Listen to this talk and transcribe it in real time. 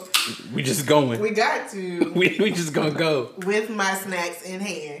We just going. We got to. We just gonna go. With my snacks in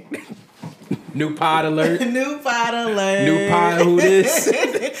hand. New pod alert. New pod alert. New pod who this?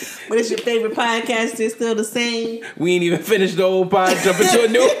 But it's your favorite podcast. It's still the same. We ain't even finished the old pod. Jump into a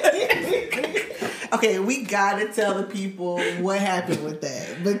new. Okay, we gotta tell the people what happened with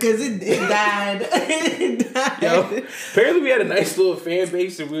that because it died. It died. Yo, apparently we had a nice little fan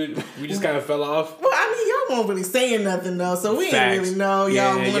base and we just kind of fell off. Well, I mean, y'all won't really saying nothing though, so we Facts. ain't really know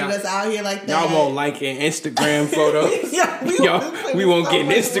y'all wanted us out here like that. Y'all won't like an Instagram photo. Yeah, we won't get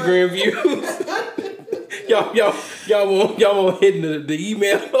an Instagram views. y'all won't hit the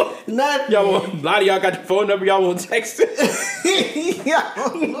email. Nothing. A lot of y'all got the phone number. Y'all won't text it.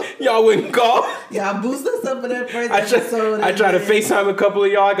 Y'all wouldn't call. Y'all boost us up for that first episode. I tried to FaceTime a couple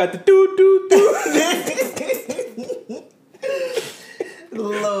of y'all. I got the doo.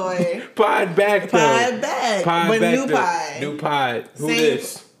 Lord. Pod back though. Pod back. But back new though. pod. New pod. Who Same,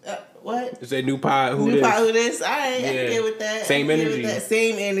 this? What? Is that new pod? Who new this? Pod who this? All right, I can get with that. Same energy.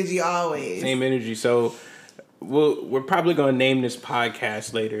 Same energy always. Same energy. So we're probably gonna name this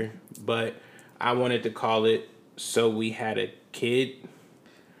podcast later, but I wanted to call it So We Had a Kid.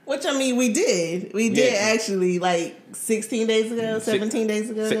 Which, I mean, we did. We did actually, like, 16 days ago, 17 days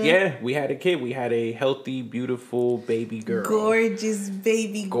ago. Yeah, we had a kid. We had a healthy, beautiful baby girl. Gorgeous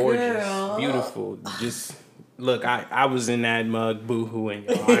baby girl. Beautiful. Just, look, I was in that mug boo-hooing,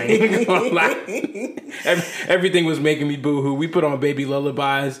 y'all. I ain't gonna lie. Everything was making me boo-hoo. We put on baby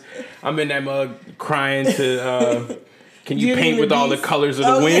lullabies. I'm in that mug crying to, can you paint with all the colors of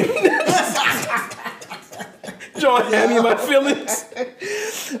the wind? John had me in my feelings.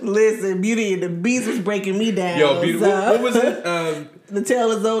 Listen, Beauty and the Beast was breaking me down. Yo, Beauty, what was it? The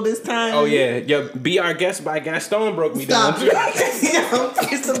Tale as Old as Time. Oh, yeah. Be Our Guest by Gaston broke me down. Yo,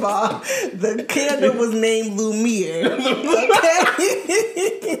 first of all, the candle was named Lumiere.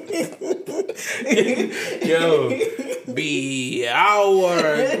 Okay? Yo, Be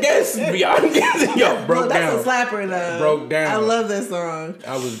Our Guest. Be Our Guest. Yo, broke down. That's a slapper, though. Broke down. I love that song.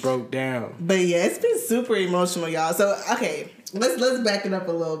 I was broke down. But yeah, it's been super emotional, y'all. So, okay. Let's back it up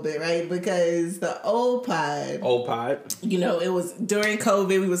a little bit, right? Because the old pod, you know, it was during COVID.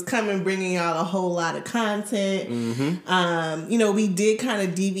 We was bringing y'all a whole lot of content. Mm-hmm. You know, we did kind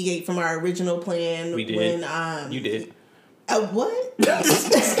of deviate from our original plan. We did. When you did. What? Don't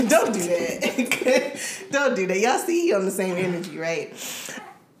do that. Don't do that. Y'all see he on the same energy, right?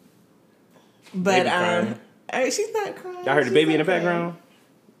 But she's not crying. Y'all heard the baby in the background?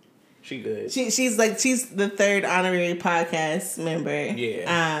 She good. She's the third honorary podcast member.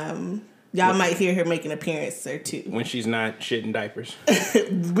 Yeah. Y'all might hear her make an appearance or two. When she's not shitting diapers.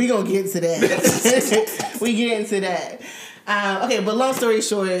 We gonna get into that. We get into that. Okay, but long story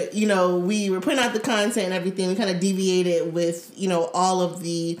short, you know, we were putting out the content and everything. We kind of deviated with, you know, all of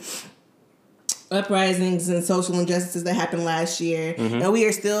the uprisings and social injustices that happened last year. Mm-hmm. And we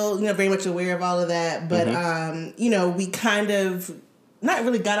are still, you know, very much aware of all of that. But, you know, we kind of not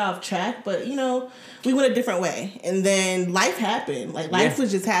really got off track, but, you know, we went a different way. And then life happened. Like, life was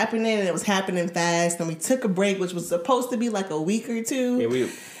just happening, and it was happening fast. And we took a break, which was supposed to be like a week or two.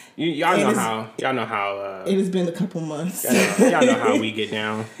 Yeah, y'all know how. It has been a couple months. Y'all know how we get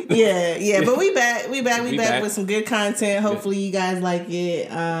down. Yeah, but we back with some good content. Hopefully you guys like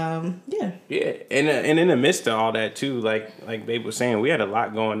it. Yeah. And in the midst of all that too, like Babe was saying, we had a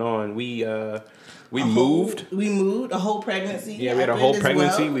lot going on. We moved. We moved a whole pregnancy. Yeah, we had a whole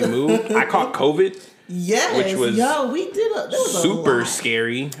pregnancy. Well. We moved. I caught COVID. Yes, which was that was super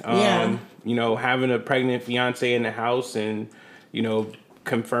scary. You know, having a pregnant fiance in the house and, you know,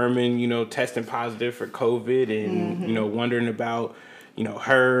 confirming, you know, testing positive for COVID and, you know, wondering about, you know,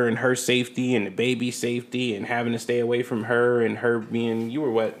 her and her safety and the baby's safety and having to stay away from her and her being, you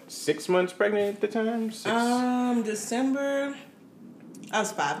were what, 6 months pregnant at the time? December. I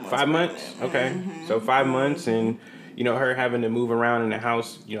was 5 months. 5 months? Okay. Mm-hmm. So 5 months and, you know, her having to move around in the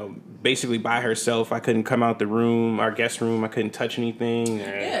house, you know, basically by herself. I couldn't come out the room, our guest room. I couldn't touch anything.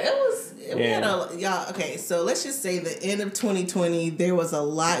 Yeah, it was. We had okay, so let's just say the end of 2020, there was a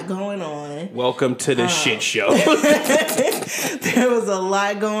lot going on. Welcome to the shit show. There was a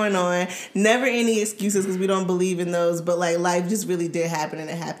lot going on. Never any excuses because we don't believe in those, but like life just really did happen and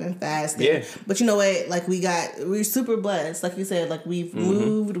it happened fast. Yeah. But you know what? Like we're super blessed. Like you said, like we've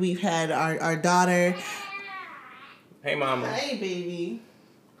moved, we've had our daughter. Hey, mama. Hey, baby.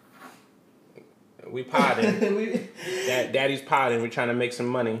 We potting. Daddy's potting. We're trying to make some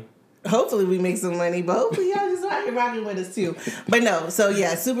money. Hopefully we make some money, but hopefully y'all just out here rocking with us too. But no, so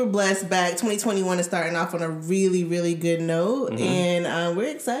yeah, super blessed back. 2021 is starting off on a really, really good note. And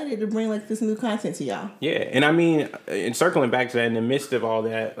we're excited to bring like this new content to y'all. Yeah, and I mean, and circling back to that, in the midst of all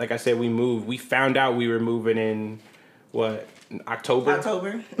that, like I said, we found out we were moving in, what, October.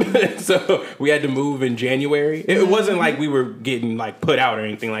 So we had to move in January. It wasn't like we were getting like put out or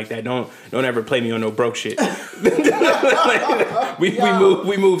anything like that. Don't ever play me on no broke shit.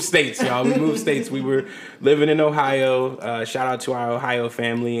 we moved states, y'all. We moved states. We were living in Ohio. Shout out to our Ohio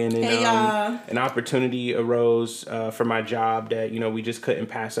family, and then an opportunity arose for my job that we just couldn't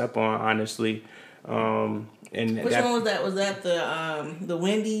pass up on, honestly. And which one was that? Was that the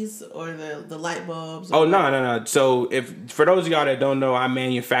Wendy's or the light bulbs? Oh no. So for those of y'all that don't know, I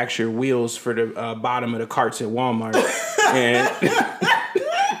manufacture wheels for the bottom of the carts at Walmart, and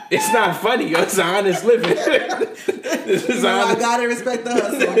it's not funny. It's honest living. I gotta respect the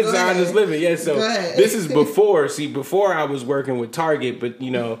hustle. It's honest living. Yeah. So this is before. See, before I was working with Target, but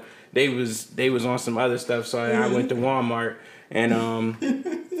they was on some other stuff. So I went to Walmart. And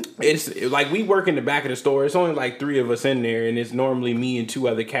it's like we work in the back of the store. It's only like 3 of us in there, and it's normally me and 2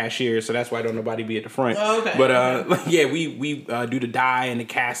 other cashiers. So that's why don't nobody be at the front. Oh, okay. But yeah, we do the dye and the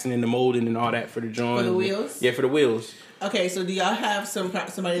casting and the molding and all that for the joint. For the wheels. Yeah, for the wheels. Okay, so do y'all have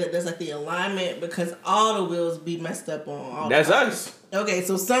somebody that does like the alignment, because all the wheels be messed up on all? That's us. Okay,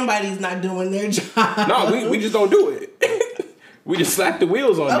 so somebody's not doing their job. No, we just don't do it. We just slap the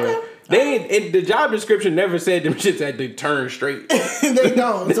wheels on there. The job description never said them shits had to turn straight. They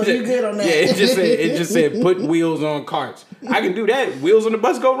don't, so you're good on that. Yeah, it just said put wheels on carts. I can do that. Wheels on the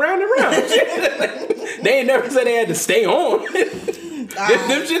bus go round and round. They ain't never said they had to stay on.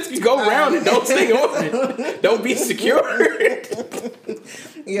 Them shits can go round and don't stay on. Don't be secure.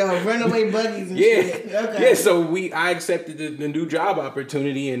 Yo, runaway buggies and shit. Okay. Yeah, so I accepted the new job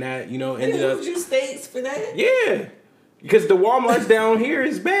opportunity, and that, ended up. Moved you states for that? Yeah. Because the Walmarts down here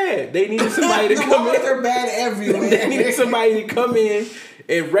is bad. They needed somebody to come in. The Walmarts are bad everywhere. They needed somebody to come in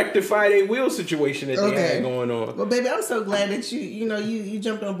and rectify their wheel situation that they had going on. Well, baby, I'm so glad that you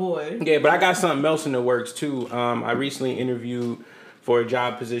jumped on board. Yeah, but I got something else in the works too. I recently interviewed for a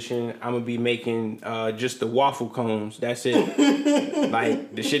job position. I'm gonna be making just the waffle cones. That's it.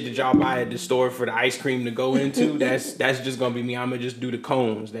 Like the shit that y'all buy at the store for the ice cream to go into. That's just gonna be me. I'm gonna just do the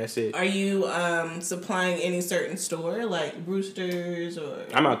cones. That's it. Are you supplying any certain store like Brewster's or?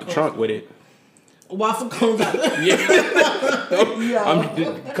 I'm out the trunk with it. Waffle cones out there. Yeah. I'm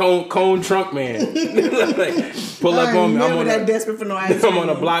the cone trunk man. Like, pull up on me. I'm that desperate for no ice cream. I'm on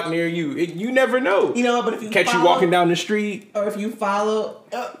a block near you. You never know. You know what? But if you catch you walking down the street, or if you follow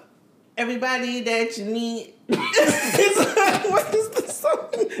everybody that you need. What is the song?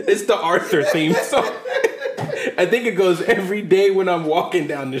 It's the Arthur theme song. I think it goes every day when I'm walking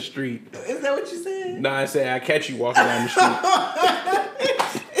down the street. Is that what you said? No, I said I catch you walking down the street.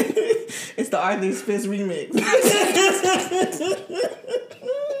 It's the Arthur's Fist remix.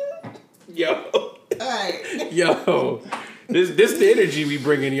 Yo. Alright. Yo. This the energy we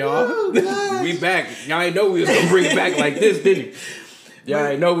bringing, y'all. Oh, we back. Y'all ain't know we was gonna bring it back like this, did you? Y'all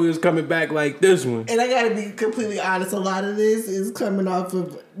ain't know we was coming back like this one. And I gotta be completely honest, a lot of this is coming off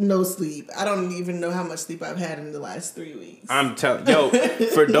of no sleep. I don't even know how much sleep I've had in the last 3 weeks. I'm telling yo,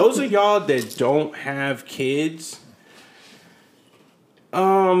 for those of y'all that don't have kids,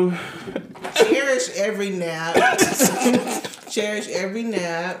 cherish every nap. Cherish every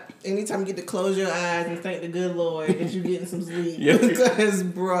nap. Anytime you get to close your eyes and thank the good Lord that you're getting some sleep. Yeah. Because,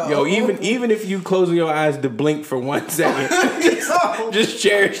 bro. Yo, even if you closing your eyes to blink for 1 second, just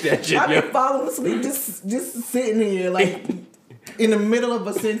cherish that shit. I've been falling asleep just sitting here like in the middle of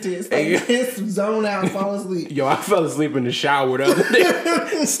a sentence, like just zone out and fall asleep. Yo, I fell asleep in the shower the other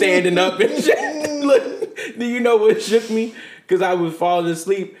day, standing up and shit. Look, do you know what shook me? Because I was falling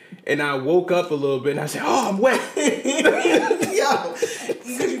asleep and I woke up a little bit and I said, "Oh, I'm wet."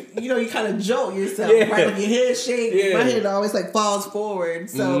 Yo, you kind of jolt yourself, right? Like your head shakes. Yeah. My head always like falls forward.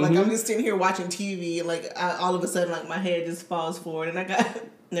 So like I'm just sitting here watching TV and like all of a sudden like my head just falls forward and I got.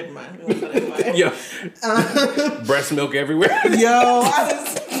 Never mind. Yo, breast milk everywhere. Yo,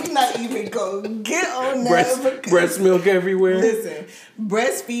 I'm not even gonna get on that. Breast milk everywhere. Listen,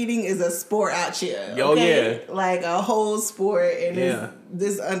 breastfeeding is a sport out here. Yo, okay? Yeah, like a whole sport, and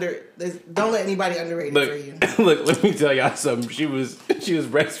don't let anybody underrate it for you. Look, let me tell y'all something. She was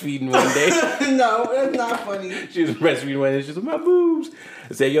breastfeeding one day. No, that's not funny. She was breastfeeding one day. She said, "My boobs."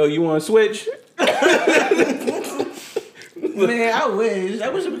 I said, "Yo, you want to switch?" Man, I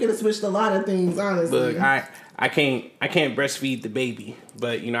wish we could have switched a lot of things, honestly. Look, I can't breastfeed the baby,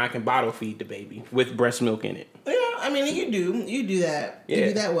 but I can bottle feed the baby with breast milk in it. Yeah, I mean you do that. Yeah. You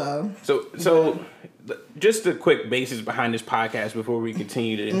do that well. So just a quick basis behind this podcast before we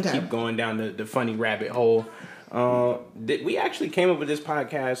continue to keep going down the funny rabbit hole. We actually came up with this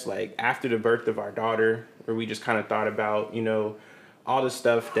podcast like after the birth of our daughter, where we just kind of thought about, you know, all the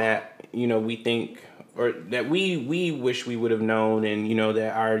stuff that, you know, we think or that we wish we would have known, and, you know,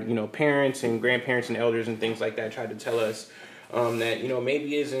 that our, you know, parents and grandparents and elders and things like that tried to tell us, that, you know,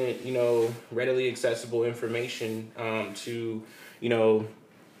 maybe isn't, you know, readily accessible information to, you know,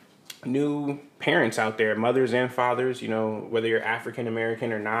 new parents out there, mothers and fathers, you know, whether you're African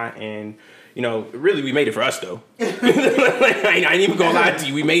American or not. And, you know, really, we made it for us, though. I ain't even gonna lie to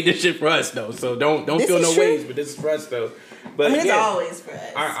you. We made this shit for us, though. So don't feel no ways, but this is for us, though. But I mean, it's always for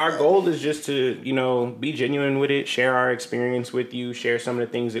us. Our goal is just to, you know, be genuine with it, share our experience with you, share some of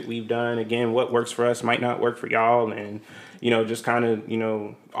the things that we've done. Again, what works for us might not work for y'all, and, you know, just kind of, you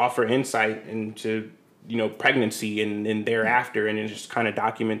know, offer insight into, you know, pregnancy and thereafter, and then just kind of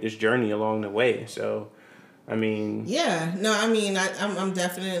document this journey along the way. So, I mean, yeah, no, I mean, I'm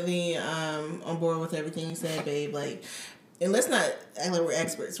definitely on board with everything you said, babe. Like, and let's not act like we're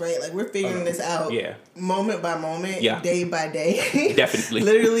experts, right? Like, we're figuring this out moment by moment, day by day. Definitely.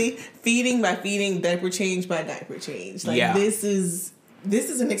 Literally feeding by feeding, diaper change by diaper change. Like, this is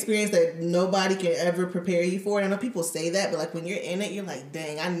an experience that nobody can ever prepare you for. And I know people say that, but like when you're in it, you're like,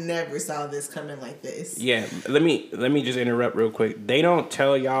 dang, I never saw this coming like this. Yeah, let me just interrupt real quick. They don't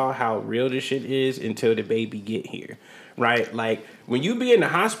tell y'all how real this shit is until the baby get here, right? Like, when you be in the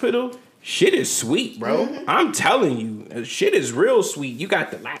hospital, shit is sweet, bro. Mm-hmm. I'm telling you, shit is real sweet. You got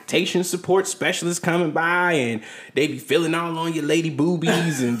the lactation support specialist coming by, and they be feeling all on your lady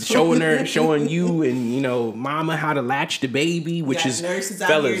boobies and showing you and, you know, mama how to latch the baby, which is nurses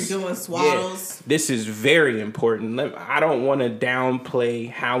fellas, out here doing swaddles. Yeah, this is very important. I don't want to downplay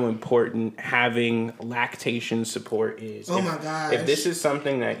how important having lactation support is. Oh my gosh. If this is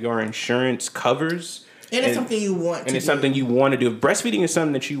something that your insurance covers, and it's something you want to do. And it's something you want to do. If breastfeeding is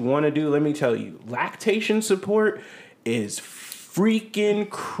something that you want to do, let me tell you, lactation support is freaking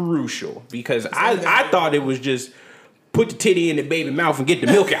crucial. Because I thought it was just put the titty in the baby mouth and get the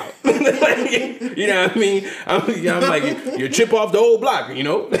milk out. You know what I mean? I'm like, you chip off the old block, you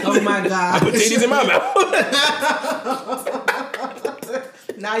know? Oh my God. I put titties in my mouth.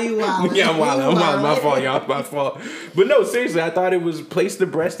 Now you wild. Yeah, I'm wild. My fault, y'all. My fault. But no, seriously, I thought it was place the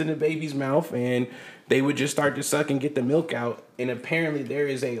breast in the baby's mouth and they would just start to suck and get the milk out. And apparently there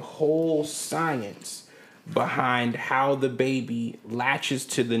is a whole science behind how the baby latches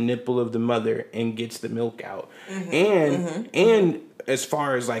to the nipple of the mother and gets the milk out. Mm-hmm. And as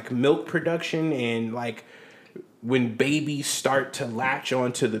far as like milk production and like when babies start to latch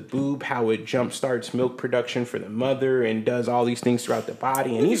onto the boob, how it jump starts milk production for the mother and does all these things throughout the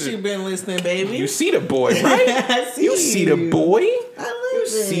body. And you've been listening, baby. You see the boy, right? You see the boy. I love it.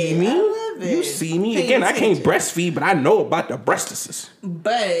 See me. I love it. You see me. Again, I can't breastfeed, but I know about the breastises.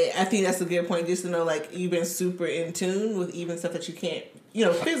 But I think that's a good point, just to know, like, you've been super in tune with even stuff that you can't, you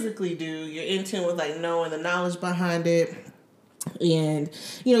know, physically do. You're in tune with, like, knowing the knowledge behind it. And,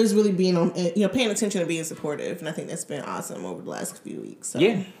 you know, just really being on, you know, paying attention and being supportive. And I think that's been awesome over the last few weeks. So.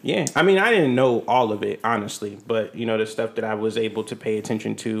 Yeah. I mean, I didn't know all of it, honestly. But, you know, the stuff that I was able to pay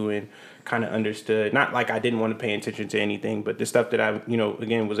attention to and kind of understood, not like I didn't want to pay attention to anything, but the stuff that I, you know,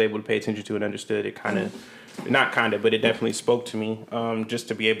 again, was able to pay attention to and understood, it kind of, but it definitely spoke to me, just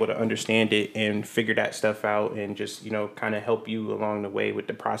to be able to understand it and figure that stuff out and just, you know, kind of help you along the way with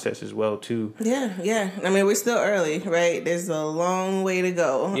the process as well, too. Yeah. I mean, we're still early, right? There's a long way to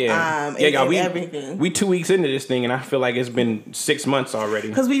go. Y'all, everything. We 2 weeks into this thing, and I feel like it's been 6 months already.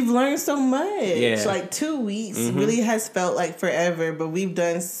 Because we've learned so much. Yeah. Like 2 weeks really has felt like forever, but we've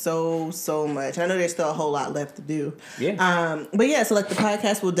done so much. I know there's still a whole lot left to do. Yeah. But yeah, so like the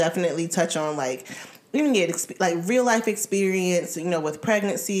podcast will definitely touch on like, we can get like real life experience, you know, with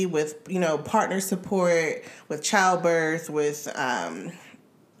pregnancy, with, you know, partner support, with childbirth, with,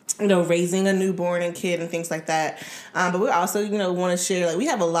 you know, raising a newborn and kid and things like that. But we also, you know, want to share, like, we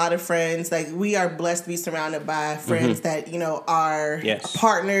have a lot of friends. Like, we are blessed to be surrounded by friends that, you know, are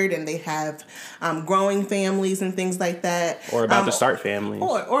partnered and they have growing families and things like that. Or about to start families.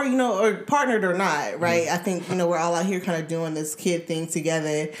 Or, you know, or partnered or not, right? I think, you know, we're all out here kind of doing this kid thing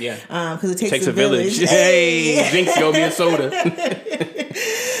together. Yeah. Because it takes a village. Hey, Jinx, go be a soda.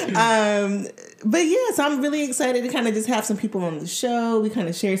 But yes, I'm really excited to kind of just have some people on the show. We kind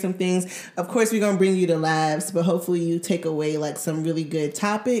of share some things. Of course, we're going to bring you the laughs, but hopefully you take away like some really good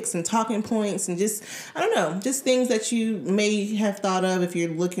topics and talking points and just, I don't know, just things that you may have thought of if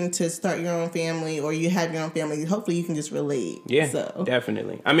you're looking to start your own family or you have your own family. Hopefully you can just relate. Yeah, so.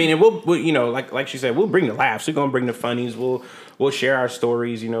 Definitely. I mean, and we'll you know, like she said, we'll bring the laughs. We're going to bring the funnies. We'll share our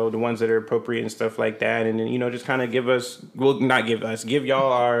stories, you know, the ones that are appropriate and stuff like that. And then, you know, just kind of give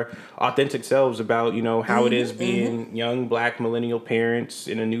y'all our authentic selves about, you know, how it is being young Black millennial parents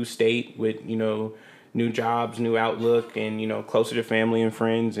in a new state with, you know, new jobs, new outlook, and, you know, closer to family and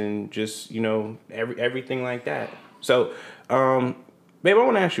friends and just, you know, everything like that. So, babe, I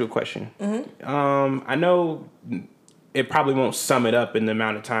want to ask you a question. I know it probably won't sum it up in the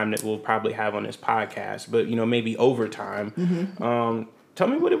amount of time that we'll probably have on this podcast, but, you know, maybe over time. Tell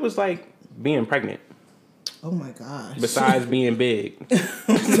me what it was like being pregnant. Oh my gosh. Besides being big.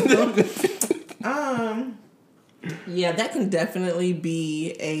 Yeah, that can definitely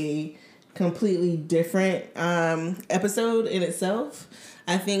be a completely different episode in itself.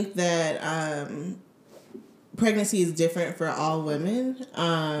 I think that pregnancy is different for all women,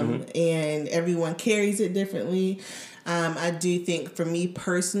 and everyone carries it differently. I do think for me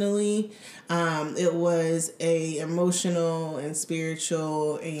personally, it was a emotional and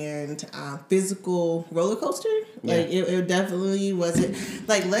spiritual and physical roller coaster. Yeah. Like it definitely wasn't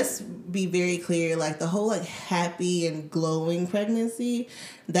like, let's be very clear, like the whole like happy and glowing pregnancy,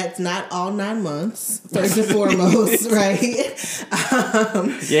 that's not all 9 months, first and foremost, right?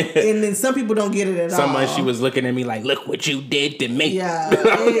 And then some people don't get it at all. Some months she was looking at me like, look what you did to me. Yeah.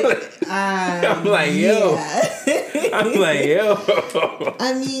 I'm like, yo. I'm like, yo.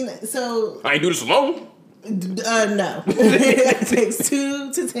 I mean, so I ain't do this alone. No. It takes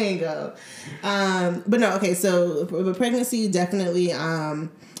two to tango. But no, okay, so the pregnancy definitely,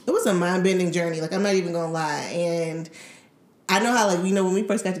 it was a mind-bending journey. Like, I'm not even gonna lie. And I know how, like, you know, when we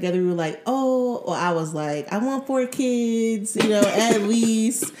first got together, we were like, I was like, I want 4 kids, you know, at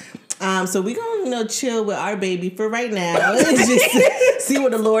least. So we gonna, you know, chill with our baby for right now and just see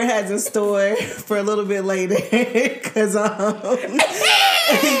what the Lord has in store for a little bit later. Cause oh,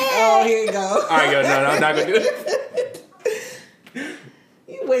 here you go. All right, yo, no, I'm not gonna do it.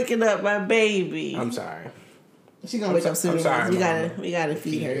 You waking up my baby. I'm sorry. She's gonna wake up soon. We gotta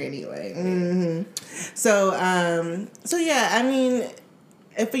feed her anyway. So yeah, I mean,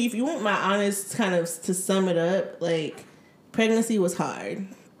 if you want my honest kind of to sum it up, like pregnancy was hard.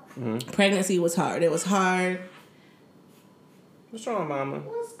 Pregnancy was hard. It was hard. What's wrong, Mama?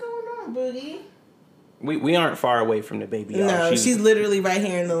 What's going on, Boogie? We aren't far away from the baby. Y'all. No, she's literally right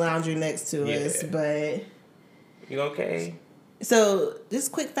here in the laundry next to us. But you okay? So this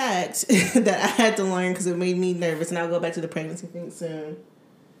quick fact that I had to learn because it made me nervous, and I'll go back to the pregnancy thing soon,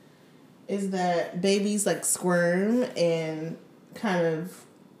 is that babies like squirm and kind of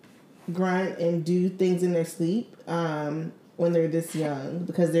grunt and do things in their sleep when they're this young,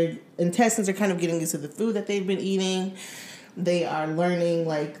 because their intestines are kind of getting used to the food that they've been eating. They are learning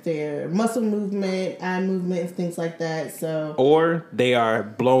like their muscle movement, eye movement, things like that. So, or they are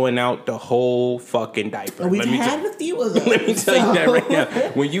blowing out the whole fucking diaper. We've had a few of them. Let me tell you that right now.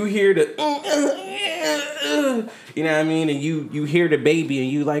 When you hear the, you know what I mean, and you hear the baby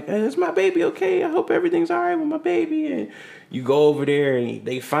and you like, is my baby okay? I hope everything's all right with my baby. And you go over there and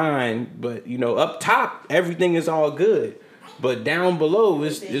they fine, but you know, up top everything is all good. But down below,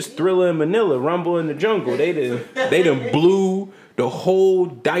 it's Thriller and Manila, Rumble in the Jungle. They done blew the whole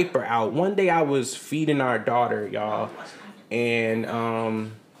diaper out. One day I was feeding our daughter, y'all, and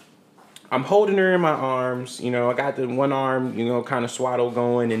I'm holding her in my arms. You know, I got the one arm, you know, kind of swaddle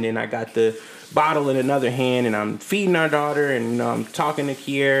going, and then I got the bottle in another hand, and I'm feeding our daughter, and you know, I'm talking to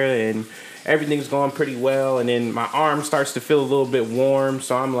Kiera, and everything's going pretty well, and then my arm starts to feel a little bit warm,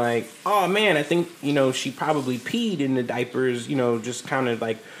 so I'm like, oh man, I think, you know, she probably peed in the diapers, you know, just kind of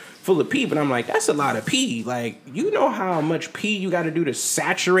like full of pee, but I'm like, that's a lot of pee. Like, you know how much pee you got to do to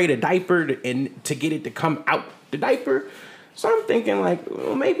saturate a diaper to get it to come out the diaper? So I'm thinking like,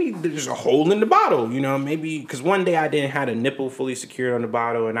 well, maybe there's a hole in the bottle, you know, maybe, because one day I didn't have a nipple fully secured on the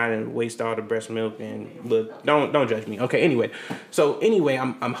bottle and I didn't waste all the breast milk, and look, don't judge me. Okay, anyway,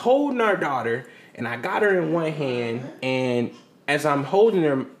 I'm holding our daughter and I got her in one hand, and as I'm holding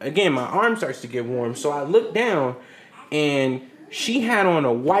her, again, my arm starts to get warm, so I look down and she had on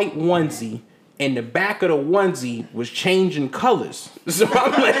a white onesie, and the back of the onesie was changing colors. So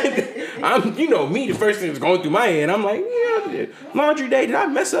I'm like, you know me, the first thing that's going through my head, I'm like, yeah, laundry day, did I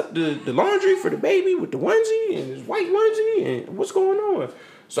mess up the laundry for the baby with the onesie and this white onesie, and what's going on?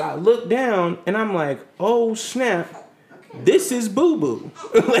 So I look down and I'm like, oh snap, this is Boo Boo.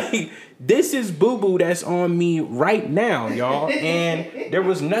 Like, this is Boo Boo that's on me right now, y'all. And there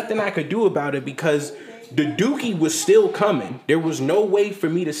was nothing I could do about it because the dookie was still coming. There was no way for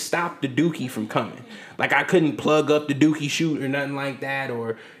me to stop the dookie from coming. Like, I couldn't plug up the dookie chute or nothing like that,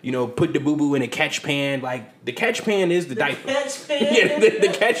 or, you know, put the boo-boo in a catch pan. Like, the catch pan is the diaper. Catch pan. Yeah, the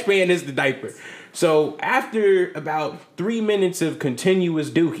catch pan is the diaper. So after about 3 minutes of continuous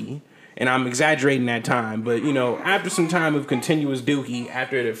dookie, and I'm exaggerating that time, but, you know, after some time of continuous dookie,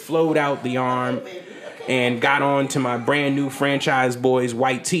 after it had flowed out the arm and got on to my brand new Franchise Boys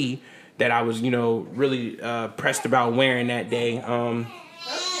white tee that I was, you know, really pressed about wearing that day,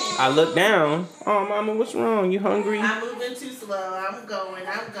 I looked down. Oh, mama, what's wrong? You hungry? I'm moving too slow. I'm going.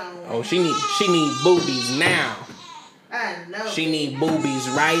 Oh, she need boobies now. I know. She need boobies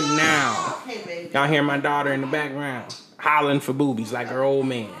right now. Okay, baby. Y'all hear my daughter in the background hollering for boobies like her old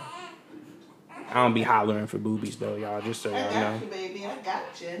man. I don't be hollering for boobies though, y'all. Just so y'all know. I got you, baby. I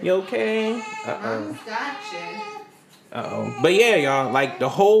got you. You okay? Mama's got you. Uh-oh. But yeah, y'all, like the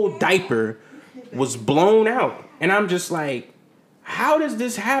whole diaper was blown out. And I'm just like, how does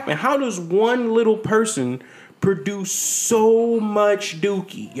this happen? How does one little person produce so much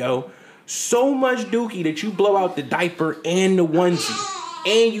dookie, yo? So much dookie that you blow out the diaper and the onesie.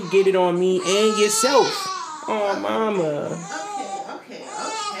 And you get it on me and yourself. Oh, mama.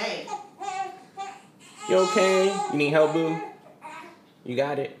 Okay. You okay? You need help, boo? You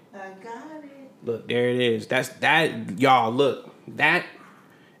got it? I got it. Look, there it is. Y'all, look. That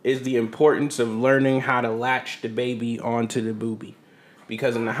is the importance of learning how to latch the baby onto the boobie.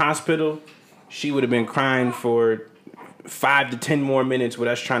 Because in the hospital, she would have been crying for 5 to 10 more minutes with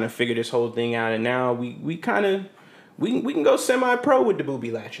us trying to figure this whole thing out. And now we can go semi-pro with the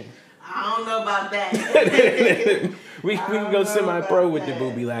boobie latching. I don't know about that. we can go semi-pro with the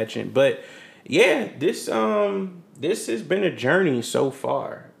boobie latching. But yeah, this has been a journey so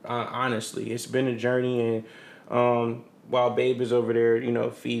far. Honestly, it's been a journey, and while Babe is over there, you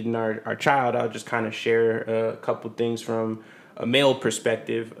know, feeding our child, I'll just kind of share a couple things from a male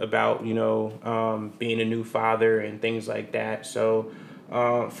perspective about, you know, being a new father and things like that. So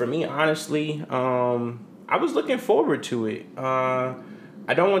for me, honestly, I was looking forward to it.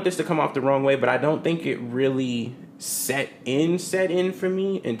 I don't want this to come off the wrong way, but I don't think it really set in for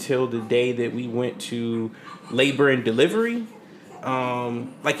me until the day that we went to labor and delivery.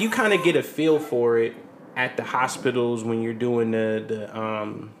 Like, you kind of get a feel for it at the hospitals when you're doing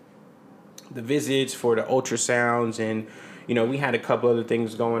the visits for the ultrasounds, and you know, we had a couple other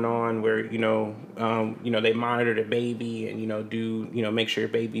things going on where, you know, they monitor the baby and, you know, make sure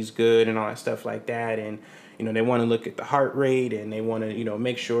baby's good and all that stuff like that. And, you know, they want to look at the heart rate and they want to, you know,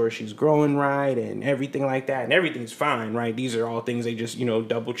 make sure she's growing right and everything like that. And everything's fine, right? These are all things they just, you know,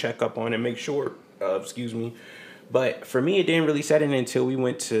 double check up on and make sure, But for me, it didn't really set in until we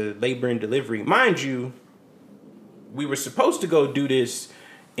went to labor and delivery. Mind you, we were supposed to go do this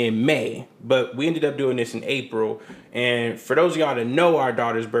in May, but we ended up doing this in April. And for those of y'all that know our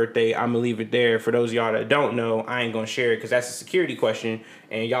daughter's birthday, I'm gonna leave it there. For those of y'all that don't know, I ain't gonna share it because that's a security question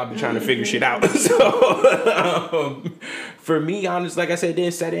and y'all be trying to figure shit out. So for me, honestly, like I said, it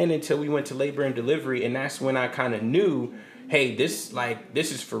didn't set in until we went to labor and delivery, and that's when I kind of knew, hey, this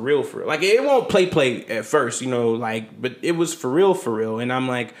is for real. Like, it won't play at first, you know, like, but it was for real. And I'm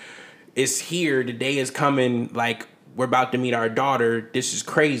like, it's here, the day is coming, like, we're about to meet our daughter. This is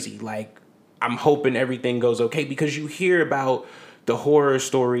crazy. Like, I'm hoping everything goes okay, because you hear about the horror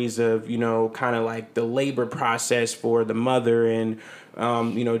stories of, you know, kind of like the labor process for the mother and,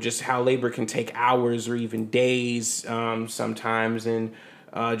 you know, just how labor can take hours or even days sometimes. And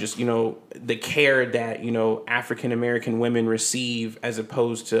just, you know, the care that, you know, African-American women receive as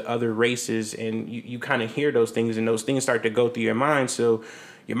opposed to other races. And you kind of hear those things and those things start to go through your mind. So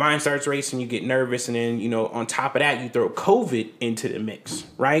your mind starts racing, you get nervous, and then, you know, on top of that, you throw COVID into the mix,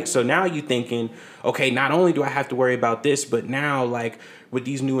 right? So now you're thinking, okay, not only do I have to worry about this, but now, like, with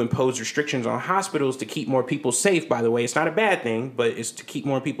these new imposed restrictions on hospitals to keep more people safe, by the way, it's not a bad thing, but it's to keep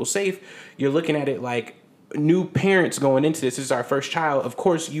more people safe. You're looking at it like new parents going into this. This is our first child. Of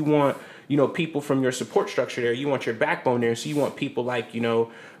course, you want, you know, people from your support structure there. You want your backbone there. So you want people like, you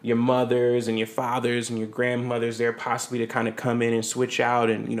know, your mothers and your fathers and your grandmothers there possibly to kind of come in and switch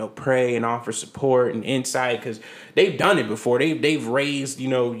out and, you know, pray and offer support and insight, because they've done it before. They've raised, you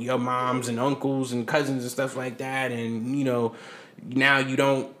know, your moms and uncles and cousins and stuff like that. And, you know, now you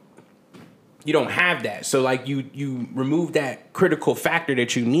don't you don't have that. So like you remove that critical factor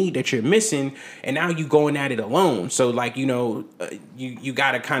that you need, that you're missing, and now you going at it alone. So like, you know, you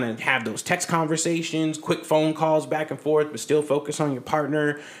got to kind of have those text conversations, quick phone calls back and forth, but still focus on your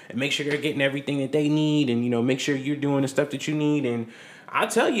partner and make sure they're getting everything that they need, and, you know, make sure you're doing the stuff that you need. And I'll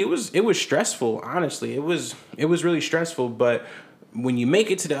tell you, it was stressful. Honestly, it was really stressful, but when you make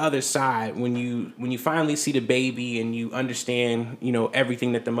it to the other side, when you finally see the baby and you understand, you know,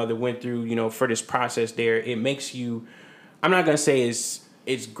 everything that the mother went through, you know, for this process there, it makes you, I'm not going to say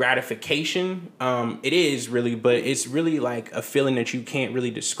it's gratification. It is really, but it's really like a feeling that you can't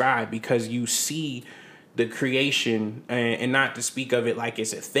really describe, because you see the creation, and not to speak of it like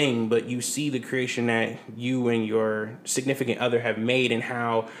it's a thing, but you see the creation that you and your significant other have made, and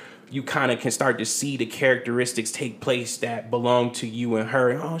how you kind of can start to see the characteristics take place that belong to you and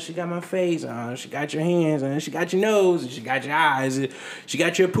her. Oh, she got my face. Oh, she got your hands. And she got your nose. And she got your eyes. She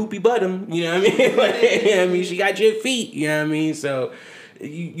got your poopy bottom. You know what I mean? Like, you know what I mean? She got your feet. You know what I mean? So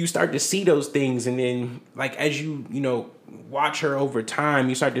you start to see those things. And then, like, as you know, watch her over time,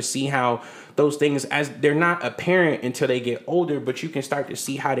 you start to see how those things, as they're not apparent until they get older, but you can start to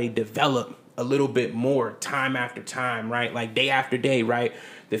see how they develop a little bit more time after time, right? Like day after day, right?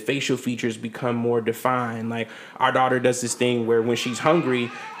 The facial features become more defined. Like our daughter does this thing where when she's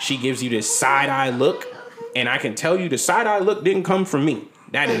hungry, she gives you this side eye look. And I can tell you the side eye look didn't come from me.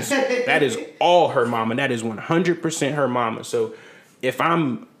 That is all her mama. That is 100% her mama. So if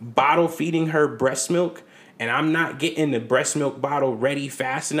I'm bottle feeding her breast milk and I'm not getting the breast milk bottle ready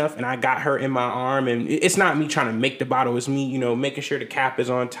fast enough, and I got her in my arm, and it's not me trying to make the bottle, it's me, you know, making sure the cap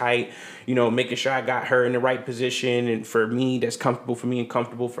is on tight, you know, making sure I got her in the right position, and for me, that's comfortable for me and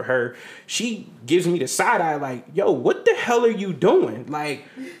comfortable for her. She gives me the side eye like, yo, what the hell are you doing? Like,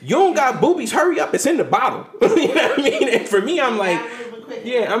 you don't got boobies, hurry up, it's in the bottle. You know what I mean? And for me, I'm like,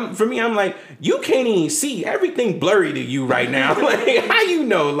 I'm like, you can't even see, everything blurry to you right now. Like, how you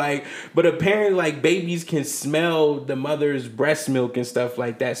know? Like, but apparently, like, babies can smell the mother's breast milk and stuff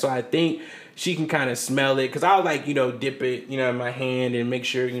like that. So I think she can kind of smell it, because I'll, like, you know, dip it, you know, in my hand and make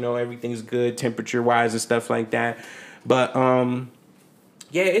sure, you know, everything's good temperature wise and stuff like that. But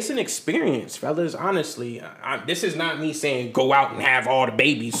yeah, it's an experience, fellas. Honestly, this is not me saying go out and have all the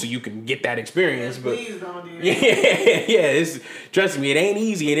babies so you can get that experience. But please don't do that. Yeah. Trust me, it ain't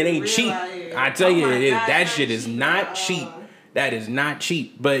easy and it ain't cheap. I tell you, that shit is not cheap. That is not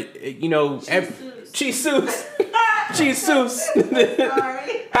cheap. But you know, cheese soups.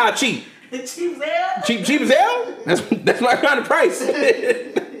 How cheap? Cheap as hell. Cheap as hell. That's my kind of price.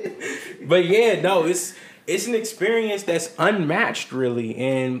 But yeah, no, it's an experience that's unmatched, really.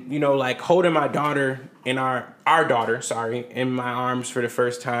 And, you know, like holding my daughter in our daughter, in my arms for the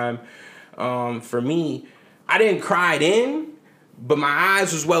first time. For me, I didn't cry then, but my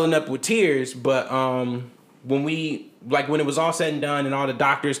eyes was welling up with tears. But when it was all said and done and all the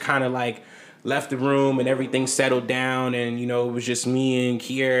doctors kind of like left the room and everything settled down, and, you know, it was just me and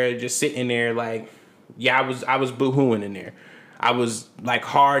Kiera just sitting there, like, yeah, I was boo-hooing in there. I was like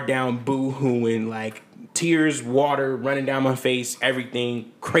hard down boo-hooing, like, tears, water running down my face,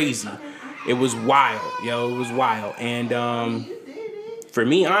 everything crazy. It was wild, yo. It was wild. And for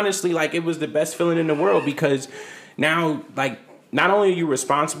me, honestly, like, it was the best feeling in the world, because now, like, not only are you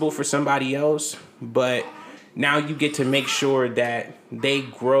responsible for somebody else, but now you get to make sure that they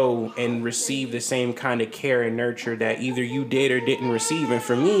grow and receive the same kind of care and nurture that either you did or didn't receive. And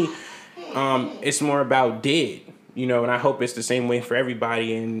for me, it's more about did. You know, and I hope it's the same way for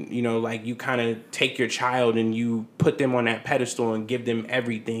everybody. And, you know, like, you kind of take your child and you put them on that pedestal and give them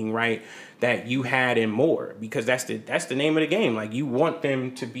everything, right, that you had and more, because that's the name of the game. Like, you want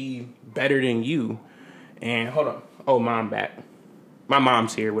them to be better than you. And hold on. Oh, mom back. My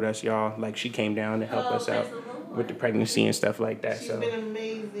mom's here with us, y'all. Like, she came down to help us out with the pregnancy and stuff like that. She's been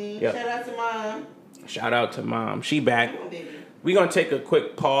amazing. Yep. Shout out to mom. She back. We're going to take a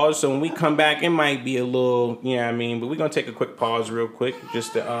quick pause. So when we come back, it might be a little, you know what I mean? But we're going to take a quick pause real quick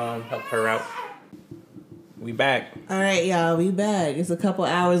just to help her out. We back. All right, y'all. We back. It's a couple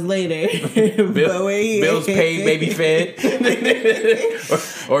hours later. Bills paid, baby fed.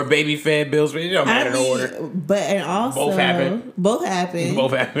 or baby fed, bills paid. It don't matter the order. But, and also, Both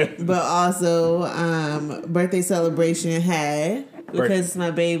happened. But also, birthday celebration had, because it's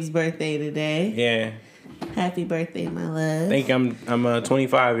my babe's birthday today. Yeah. Happy birthday, my love. I think I'm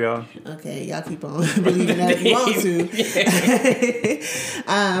 25, y'all. Okay, y'all keep on believing that if you want to.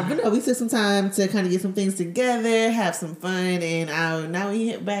 But no, we took some time to kind of get some things together, have some fun, and now we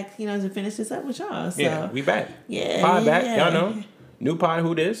hit back, you know, to finish this up with y'all. So, yeah, we back. Yeah, pod back. Y'all know. New pod,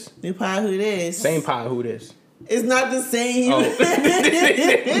 who this? New pod, who this? Same pod, who this? It's not the same. Oh.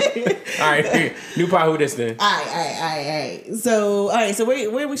 All right, new pot. Who this then? All right. So,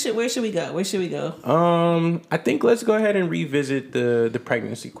 where should we go? Where should we go? I think let's go ahead and revisit the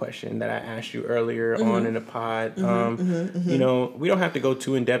pregnancy question that I asked you earlier on in the pod. You know, we don't have to go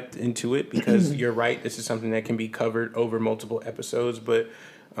too in depth into it because you're right. This is something that can be covered over multiple episodes. But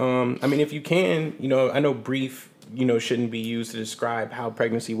I mean, if you can, you know, I know brief, you know, shouldn't be used to describe how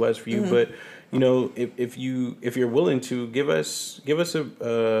pregnancy was for you, but you know, if you're willing to give us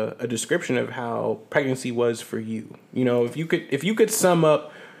a description of how pregnancy was for you, you know, if you could sum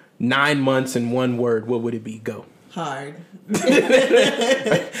up 9 months in one word, what would it be? Go. Hard.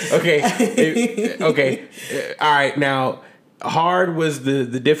 Okay. All right. Now, hard was the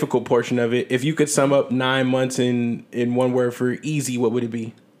difficult portion of it. If you could sum up 9 months in one word for easy, what would it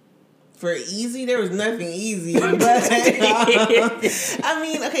be? For easy, there was nothing easy. But I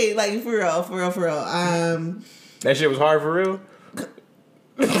mean, okay, like for real. That shit was hard for real?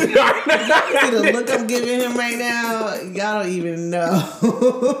 See the look I'm giving him right now, y'all don't even know.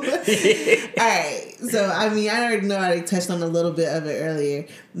 All right, so I mean, I already know I touched on a little bit of it earlier,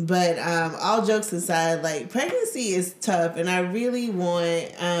 but all jokes aside, like pregnancy is tough, and I really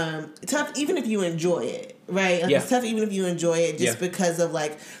want tough even if you enjoy it. Right? Like, it's tough even if you enjoy it just because of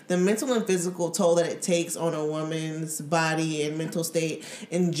like the mental and physical toll that it takes on a woman's body and mental state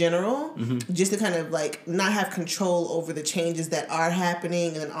in general, just to kind of like not have control over the changes that are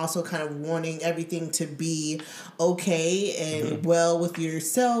happening, and then also kind of wanting everything to be okay and well with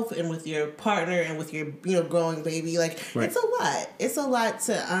yourself and with your partner and with your, you know, growing baby. Like it's a lot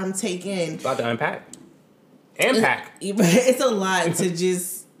to take in. About to unpack. And pack. It's a lot to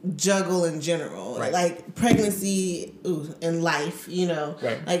just juggle in general, like pregnancy and life, you know,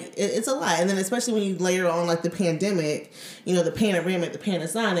 like it's a lot. And then especially when you layer on like the pandemic, you know, the panoramic, the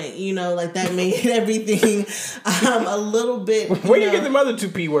Panasonic, you know, like that made everything a little bit. Where do you get the other two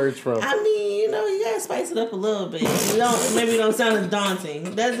P words from? I mean, you know, you gotta spice it up a little bit. Maybe it don't sound as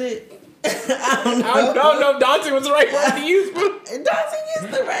daunting, does it? I don't know if daunting was the right word to use. Daunting is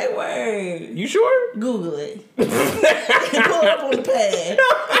the right word. You sure? Google it. Pull it up on the pad.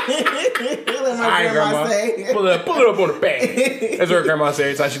 Let my grandma say. Pull it up on the pad. That's what her grandma said.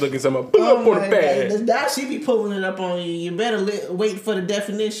 It's how she looking something up. Pull it up on the pad. Now she be pulling it up on you. You better wait for the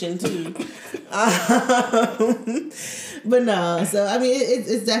definition too. But no, so I mean,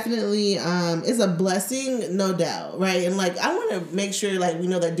 it's definitely it's a blessing, no doubt, right? And like I want to make sure like we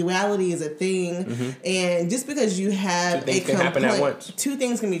know that duality is a thing, and just because you have two things can happen at once. Two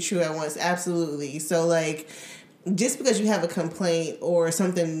things can be true at once, absolutely. So like, just because you have a complaint or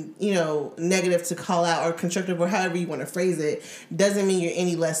something, you know, negative to call out or constructive or however you want to phrase it, doesn't mean you're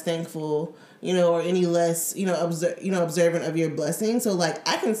any less thankful, you know, or any less, you know, observant of your blessing. So like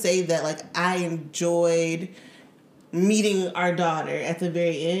I can say that like I enjoyed meeting our daughter at the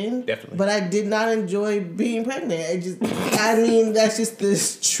very end. Definitely. But I did not enjoy being pregnant. I mean, that's just the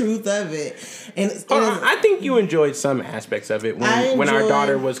truth of it. And I think you enjoyed some aspects of it when our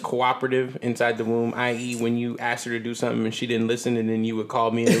daughter was cooperative inside the womb, i.e. when you asked her to do something and she didn't listen, and then you would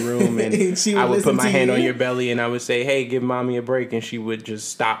call me in the room and I would put my hand on your belly and I would say, hey, give mommy a break, and she would just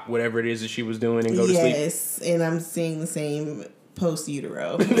stop whatever it is that she was doing and go to sleep. Yes, and I'm seeing the same post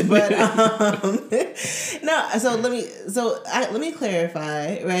utero, but no. So let me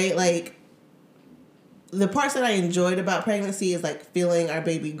clarify, right? Like the parts that I enjoyed about pregnancy is like feeling our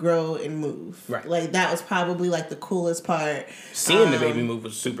baby grow and move. Right. Like that was probably like the coolest part. Seeing the baby move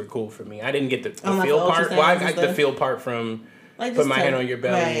was super cool for me. I didn't get the feel part. Well, I got the feel part from like put my hand on your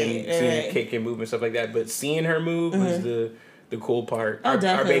belly and seeing you kick and move and stuff like that. But seeing her move was the cool part. Our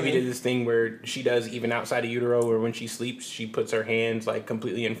baby did this thing where she does even outside of utero, or when she sleeps, she puts her hands like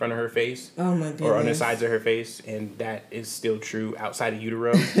completely in front of her face. Oh my goodness. Or on the sides of her face, and that is still true outside of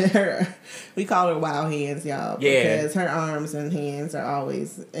utero. We call her wild hands, y'all. Yeah. Because her arms and hands are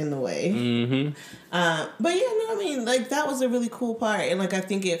always in the way. Mm-hmm. But yeah, no, I mean, like that was a really cool part, and like I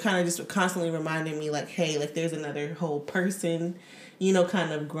think it kind of just constantly reminded me, like, hey, like there's another whole person, you know,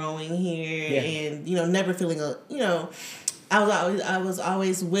 kind of growing here, and you know, never feeling I was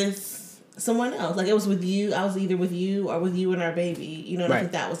always with someone else. Like it was with you. I was either with you or with you and our baby. You know, and I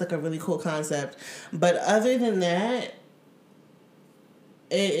think that was like a really cool concept. But other than that,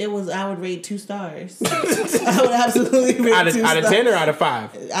 it was, I would rate 2 stars. I would absolutely rate 2 stars. Out of 10 or out of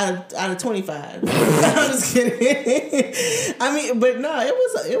 5? Out of 25. I'm just kidding. I mean, but no,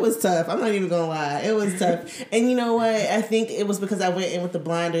 it was tough. I'm not even gonna lie. It was tough. And you know what? I think it was because I went in with the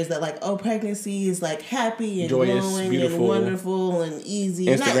blinders that like, oh, pregnancy is like happy and joyous, glowing beautiful, and wonderful and easy.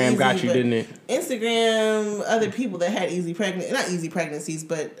 Instagram got you, didn't it? Instagram, other people that had not easy pregnancies,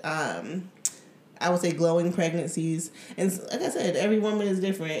 but I would say, glowing pregnancies. And like I said, every woman is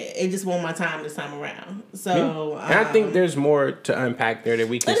different. It just wasn't my time this time around. So, and I think there's more to unpack there that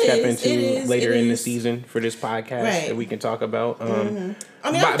we can step into later in the season for this podcast that we can talk about.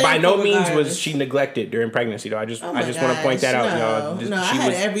 I mean, by no means was she neglected during pregnancy, though. I just want to point that out, y'all. No, I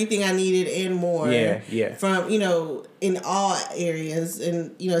had everything I needed and more. Yeah. From, in all areas,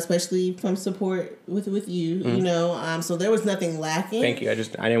 and especially from support with you, so there was nothing lacking. Thank you. I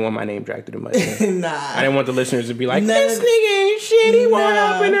didn't want my name dragged through the mud. Nah. I didn't want the listeners to be like, this nigga ain't shit. He won't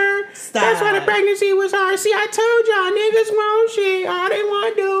helping her. Stop. That's why the pregnancy was hard. See, I told y'all niggas won't shit. All they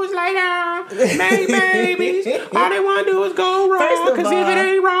want to do is lay down, make babies. All they want to do is go wrong. Because if it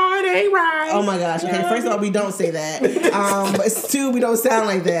ain't wrong, it ain't right. Oh my gosh. Okay, first of all, we don't say that. But two, we don't sound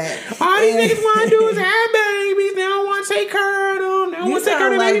like that. All these niggas want to do is have babies. They don't want to take care of them. You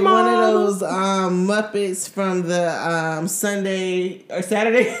sound like one of those Muppets from the Sunday or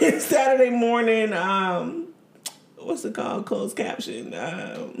Saturday morning. What's it called? Closed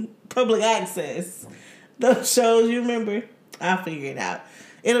caption. Public access. Those shows, you remember? I'll figure it out.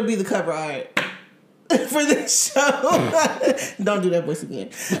 It'll be the cover art for this show. Don't do that voice again.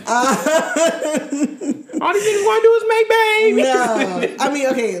 All these niggas want to do is make babies. No. I mean,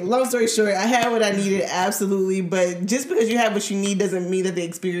 okay, long story short, I had what I needed, absolutely. But just because you have what you need doesn't mean that the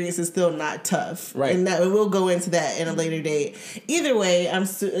experience is still not tough. Right. And we'll go into that in a later date. Either way, I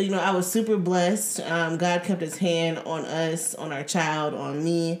was super blessed. God kept his hand on us, on our child, on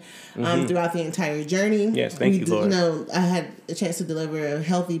me, throughout the entire journey. Yes, thank you, Lord. I had a chance to deliver a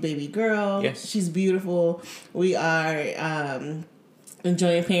healthy baby girl. Yes. She's beautiful. We are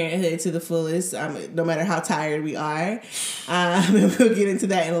enjoying parenthood to the fullest, no matter how tired we are. And we'll get into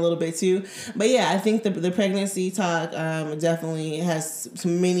that in a little bit too. But yeah, I think the pregnancy talk definitely has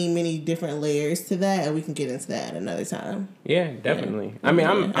many, many different layers to that, and we can get into that another time. Yeah, definitely. Yeah. I mean,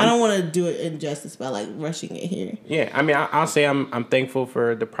 I don't want to do it injustice by like rushing it here. Yeah, I mean, I'll say I'm thankful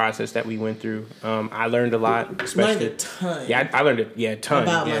for the process that we went through. I learned a lot, especially learned a ton. Yeah, I learned a ton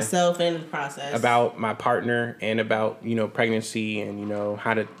about myself and the process, about my partner, and about pregnancy, and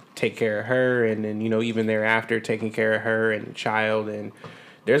how to take care of her, and then even thereafter taking care of her and the child. And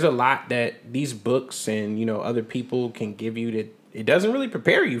there's a lot that these books and other people can give you that it doesn't really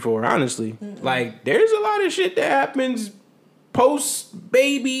prepare you for, honestly. Like, there's a lot of shit that happens post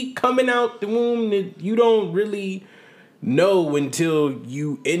baby coming out the womb that you don't really know until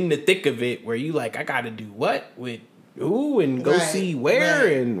you in the thick of it, where you like, I gotta do what with who, and go see where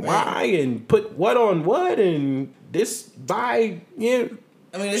and why, and put what on what, and this by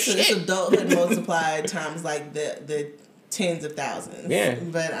I mean, it's adulthood multiplied times like the tens of thousands. Yeah,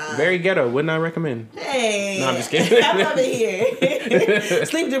 but very ghetto. Wouldn't I recommend? Hey, no, I'm just kidding. I love it here.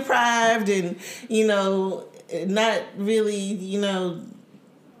 Sleep deprived, and not really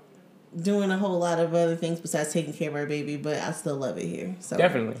doing a whole lot of other things besides taking care of our baby. But I still love it here. So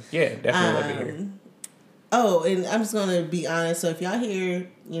definitely, love it here. Oh, and I'm just gonna be honest. So if y'all hear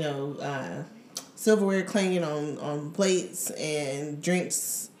silverware clanging on plates and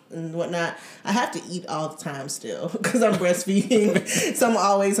drinks and whatnot, I have to eat all the time still because I'm breastfeeding, so I'm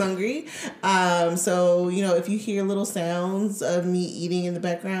always hungry. So if you hear little sounds of me eating in the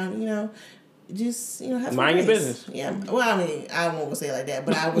background, just have mind your business. Yeah. Well, I mean, I won't say it like that,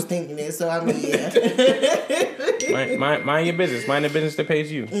 but I was thinking it, so I mean, yeah. mind your business. Mind the business that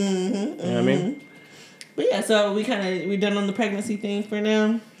pays you. Mm-hmm, you know what I mean? But yeah, so we done on the pregnancy thing for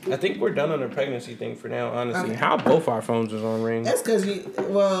now. I think we're done on the pregnancy thing for now, honestly. Okay. How both our phones is on ring? That's because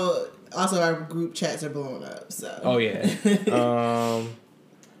also our group chats are blowing up, so. Oh, yeah.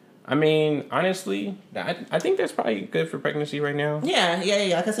 I mean, honestly, I think that's probably good for pregnancy right now. Yeah.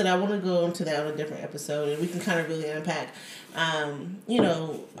 Like I said, I want to go into that on a different episode, and we can kind of really unpack,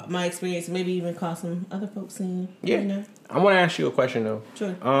 my experience, maybe even call some other folks in. Yeah. I want to ask you a question, though.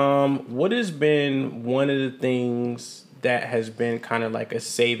 Sure. What has been one of the things that has been kind of like a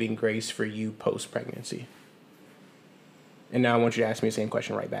saving grace for you post-pregnancy? And now I want you to ask me the same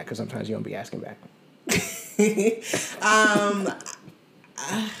question right back, because sometimes you don't be asking back.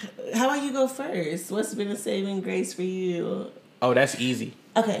 How about you go first? What's been a saving grace for you? Oh, that's easy.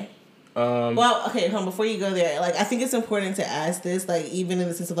 Okay. Hold on. Before you go there, like, I think it's important to ask this, like, even in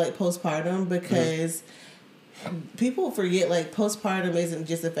the sense of like postpartum, because people forget, like, postpartum isn't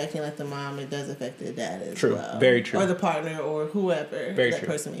just affecting like the mom; it does affect the dad as well. Very true. Or the partner, or whoever that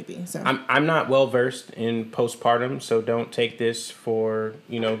person may be. So I'm not well versed in postpartum, so don't take this for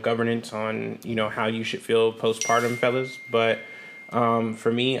governance on how you should feel postpartum, fellas. But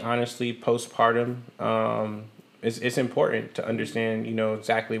for me, honestly, postpartum, it's important to understand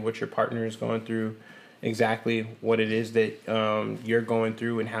exactly what your partner is going through, exactly what it is that you're going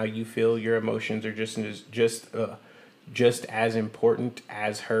through and how you feel. Your emotions are just as important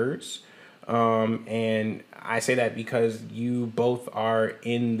as hers. And I say that because you both are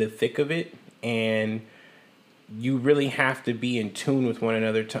in the thick of it, and you really have to be in tune with one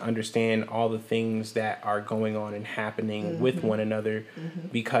another to understand all the things that are going on and happening with one another,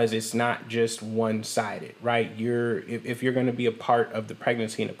 because it's not just one-sided, right? If you're going to be a part of the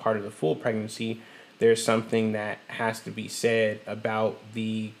pregnancy and a part of the full pregnancy, there's something that has to be said about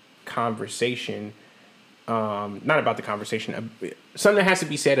the conversation, not about the conversation, something that has to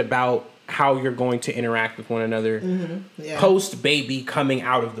be said about how you're going to interact with one another post baby coming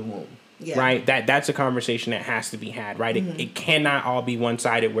out of the womb. Yeah. Right? That's a conversation that has to be had, right? It cannot all be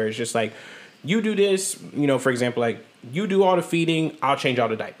one-sided where it's just like, you do this, for example, like, you do all the feeding, I'll change all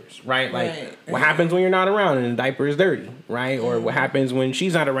the diapers, right? Like, what happens when you're not around and the diaper is dirty, right? Or what happens when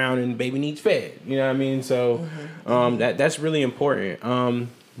she's not around and the baby needs fed, you know what I mean? So that's really important.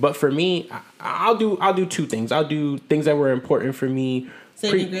 But for me, I'll do two things. I'll do things that were important for me.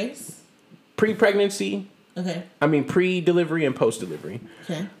 Saving grace? Pre-pregnancy. Okay. I mean, pre-delivery and post-delivery.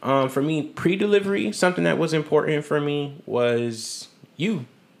 Okay. For me, pre-delivery, something that was important for me was you,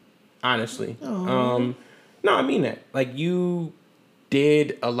 honestly. No, I mean that. Like, you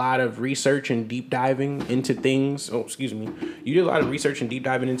did a lot of research and deep diving into things. Oh, excuse me. You did a lot of research and deep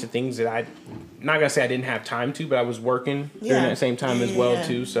diving into things that I'm not going to say I didn't have time to, but I was working during that same time as well,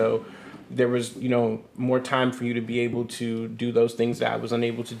 too. So there was, more time for you to be able to do those things that I was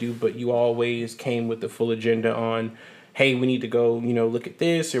unable to do, but you always came with the full agenda on, hey, we need to go, look at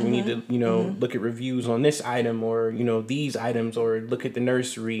this, or we need to, look at reviews on this item, or, these items, or look at the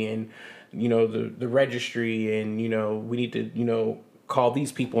nursery and, the registry, and, we need to, call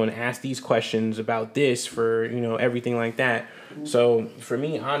these people and ask these questions about this for, everything like that. So for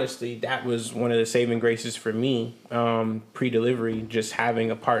me, honestly, that was one of the saving graces for me, pre-delivery, just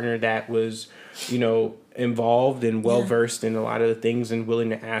having a partner that was, involved and well-versed in a lot of the things and willing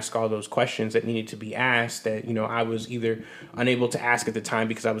to ask all those questions that needed to be asked that, I was either unable to ask at the time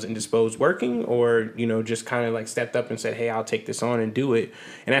because I was indisposed working, or, just kind of like stepped up and said, hey, I'll take this on and do it.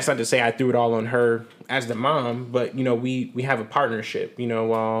 And that's not to say I threw it all on her as the mom, but, we have a partnership,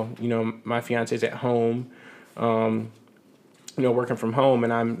 while, my fiance's at home, working from home,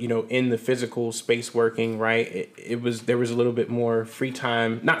 and I'm, in the physical space working, right? There was a little bit more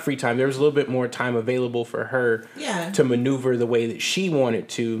not free time. There was a little bit more time available for her to maneuver the way that she wanted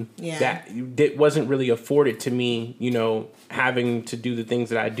to. Yeah. That wasn't really afforded to me, having to do the things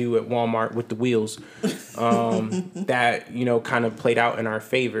that I do at Walmart with the wheels, that, kind of played out in our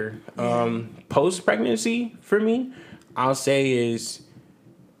favor. Post-pregnancy for me, I'll say is,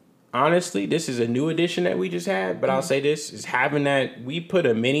 honestly, this is a new addition that we just had, but I'll say this is having that. We put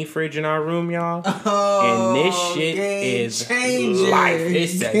a mini fridge in our room, y'all, and this shit is life.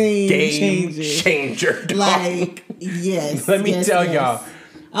 It's a game changer, dog. Like, yes. Let me tell y'all.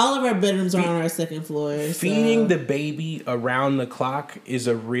 All of our bedrooms are on our second floor. Feeding the baby around the clock is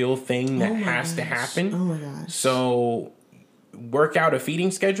a real thing that has to happen. Oh my gosh. So work out a feeding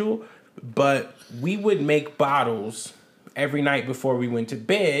schedule, but we would make bottles every night before we went to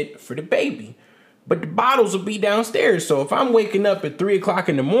bed for the baby. But the bottles will be downstairs. So if I'm waking up at 3:00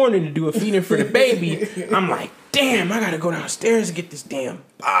 in the morning to do a feeding for the baby, I'm like, damn, I gotta go downstairs and get this damn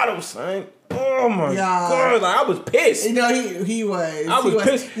bottle, son. Oh my God. Like, I was pissed. He was. I was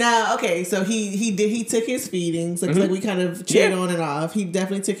pissed. Now, okay, so he took his feedings. Like we kind of cheered on and off. He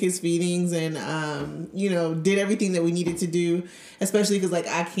definitely took his feedings and, did everything that we needed to do, especially because, like,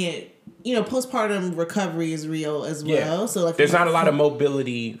 I can't, postpartum recovery is real as well. So, like, there's not a lot of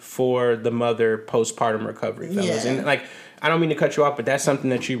mobility for the mother postpartum recovery, fellas. And, like, I don't mean to cut you off, but that's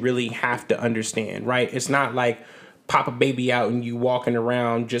something that you really have to understand, right? It's not like pop a baby out and you walking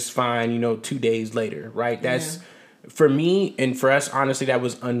around just fine, 2 days later, right? That's, for me and for us, honestly, that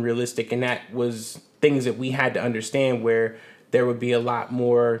was unrealistic. And that was things that we had to understand, where there would be a lot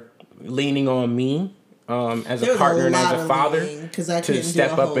more leaning on me as a partner and as a father to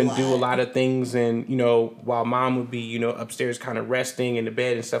step up and do a lot of things. And, while mom would be, upstairs kind of resting in the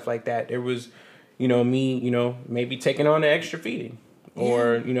bed and stuff like that, there was, me, maybe taking on the extra feeding.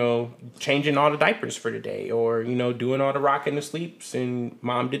 Or, changing all the diapers for the day, or, doing all the rocking the sleeps, and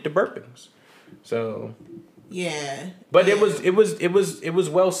mom did the burpings. So, but it was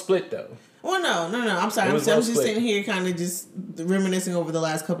well split though. Well, no. I'm sorry. I'm just sitting here kind of just reminiscing over the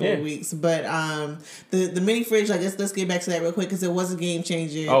last couple of weeks. But the mini fridge, like, let's get back to that real quick because it was a game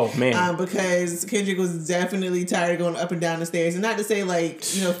changer. Oh, man. Because Kendrick was definitely tired of going up and down the stairs. And not to say, like,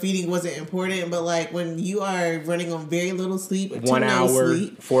 feeding wasn't important, but, like, when you are running on very little sleep, 1 hour,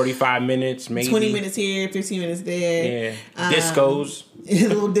 45 minutes, maybe 20 minutes here, 15 minutes there. Yeah. Discos.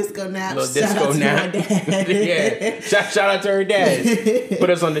 Little disco naps. Little disco nap. Yeah. Shout out to her dad. Put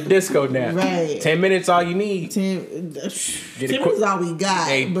us on the disco nap. Right. 10 minutes all you need. 10 minutes is all we got.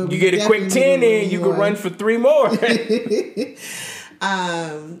 Hey, but you get a quick 10 in, you can run for 3 more.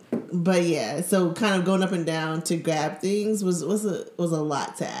 But yeah, so kind of going up and down to grab things was a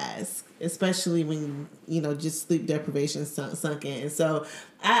lot to ask, especially when just sleep deprivation sunk in. So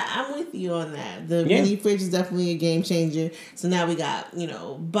I'm with you on that. The mini fridge is definitely a game changer. So now we got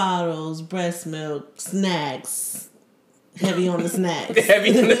bottles, breast milk, snacks. Heavy on the snacks.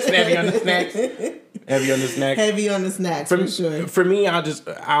 Heavy on the snacks for sure. For me,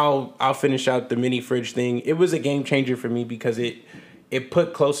 I'll finish out the mini fridge thing. It was a game changer for me because it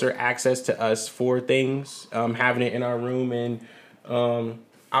put closer access to us for things, having it in our room. And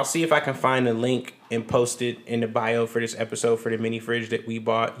I'll see if I can find a link and post it in the bio for this episode for the mini fridge that we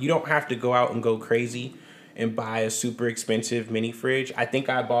bought. You don't have to go out and go crazy and buy a super expensive mini fridge. I think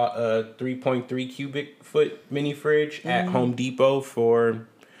I bought a 3.3 cubic foot mini fridge at Home Depot for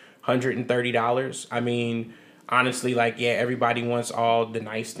 $130. I mean, honestly, like, everybody wants all the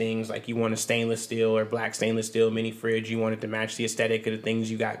nice things. Like, you want a stainless steel or black stainless steel mini fridge. You want it to match the aesthetic of the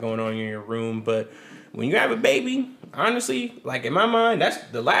things you got going on in your room. But when you have a baby, honestly, like, in my mind, that's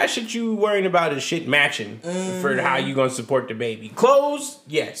the last shit you worrying about is shit matching for how you gonna support the baby. Clothes,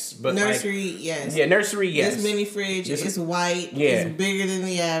 yes, but nursery, yes. Yeah, nursery, yes. This mini fridge is white. Yeah. It's bigger than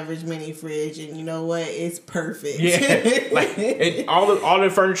the average mini fridge, and you know what? It's perfect. Yeah, like all the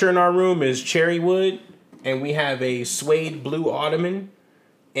furniture in our room is cherry wood, and we have a suede blue ottoman.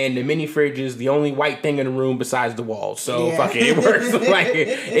 And the mini fridge is the only white thing in the room besides the walls. So, fuck it. It works. Like,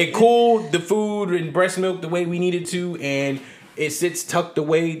 it cooled the food and breast milk the way we needed to. And it sits tucked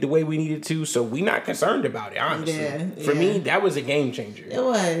away the way we needed to. So, we're not concerned about it, honestly. Yeah, For me, that was a game changer. It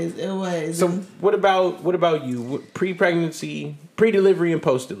was. So, what about you? Pre-pregnancy, pre-delivery, and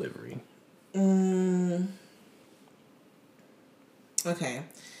post-delivery? Okay.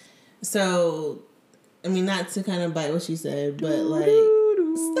 So, I mean, not to kind of bite what she said, but, like...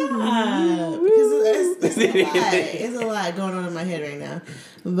 Stop, because it's a lot. It's a lot going on in my head right now.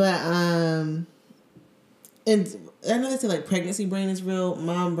 But and I know they say like pregnancy brain is real.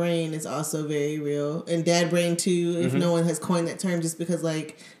 Mom brain is also very real, and dad brain too. If no one has coined that term, just because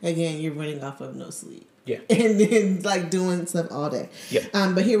like again you're running off of no sleep. Yeah. And then like doing stuff all day. Yeah.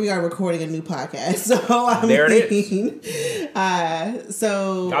 But here we are recording a new podcast. So it is.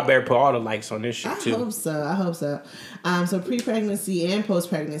 So y'all better put all the likes on this shit too. I hope so. So pre-pregnancy and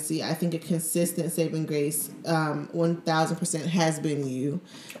post-pregnancy, I think a consistent saving grace, 1000% has been you.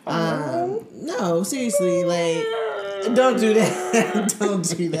 No, seriously, like don't do that.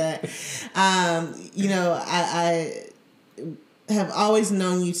 Don't do that. I have always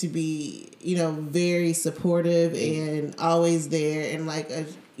known you to be, very supportive and always there, and like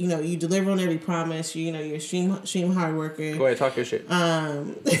you deliver on every promise. You're a extreme hard worker. Go ahead, talk your shit. I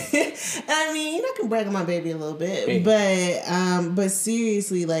mean, I can brag on my baby a little bit, but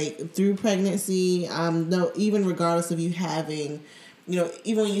seriously, like through pregnancy, no, even regardless of you having,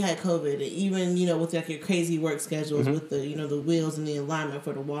 even when you had COVID, even with like your crazy work schedules with the the wheels and the alignment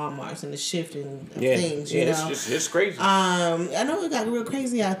for the Walmarts and the shifting of things, it's crazy. I know it got real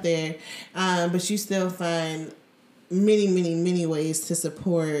crazy out there, but you still find many ways to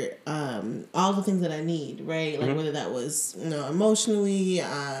support all the things that I need, right? Like whether that was emotionally,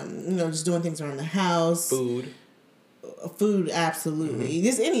 just doing things around the house, food, absolutely,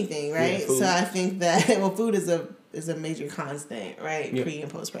 just anything, right? So I think that food is a major constant, right? Yeah. Pre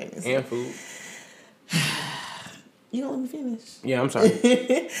and post pregnancy and food. You don't let me finish. Yeah, I'm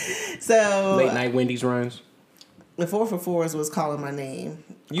sorry. So late night Wendy's runs. The 4 for 4s was calling my name.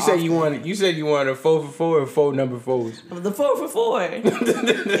 You said you wanted a 4 for 4 or 4 number 4s. The 4 for 4.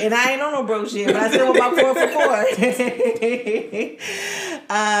 And I ain't on no broke shit, but I still want my 4 for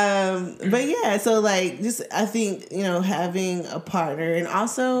 4. But yeah, so like just I think, having a partner, and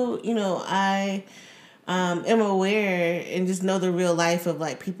also, I am aware and just know the real life of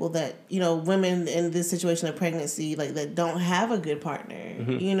like people that, women in this situation of pregnancy, like that don't have a good partner,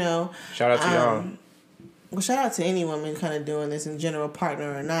 Shout out to y'all. Well, shout out to any woman kind of doing this in general,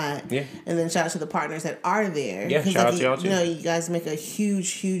 partner or not. Yeah. And then shout out to the partners that are there. Yeah, shout out to y'all too. You know, you guys make a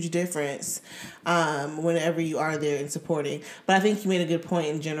huge difference whenever you are there and supporting. But I think you made a good point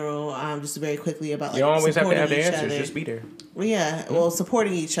in general, just very quickly about, like, you don't always have to have the each answers. other. Just be there. Well, yeah. Mm-hmm. Well,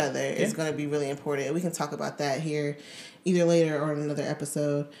 supporting each other is going to be really important. We can talk about that here either later or in another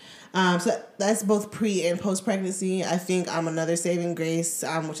episode. So that's both pre and post pregnancy. I think another saving grace,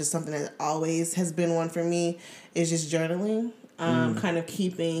 which is something that always has been one for me, is just journaling. Kind of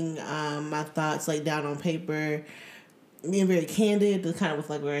keeping my thoughts like down on paper, being very candid, kind of with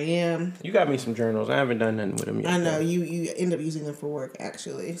like where I am. You got me some journals. I haven't done nothing with them yet. I know you end up using them for work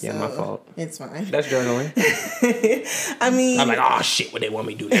actually. Yeah, so my fault. It's fine. That's journaling. I mean, I'm like, oh shit, what they want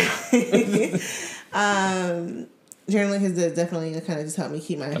me to do now? Journaling has definitely kind of just helped me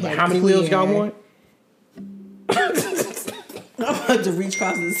keep my head How many clear. wheels y'all want? I'm about to reach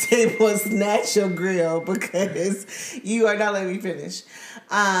across the table and snatch your grill because you are not letting me finish.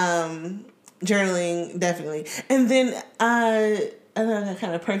 Journaling, definitely. And then I know I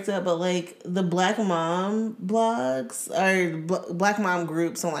kind of perked up, but like the Black Mom blogs or Black Mom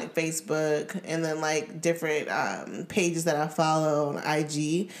groups on like Facebook, and then like different pages that I follow on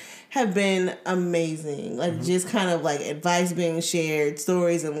IG have been amazing. Like just kind of like advice being shared,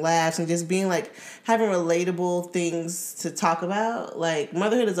 stories and laughs, and just being like having relatable things to talk about. Like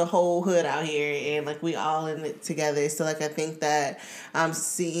motherhood is a whole hood out here, and like we all in it together. So like I think that I'm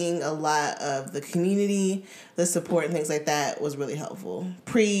seeing a lot of the community, the support and things like that was really helpful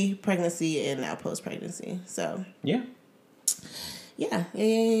pre-pregnancy and now post-pregnancy. So yeah.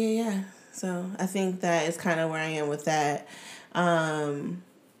 So I think that is kind of where I am with that.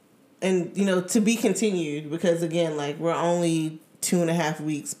 And, you know, to be continued because, again, like, we're only 2.5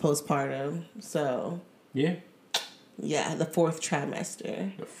 weeks postpartum. So, yeah, the fourth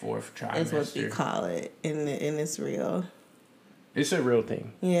trimester. The fourth trimester. Is what we call it, and it's real. It's a real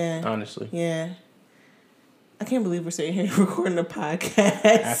thing. Yeah. Honestly. Yeah. I can't believe we're sitting here recording a podcast.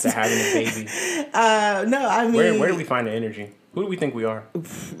 After having a baby. No, I mean... Where do we find the energy? Who do we think we are?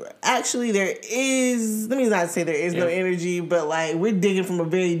 Actually, there is... Let me not say there is no energy, but, like, we're digging from a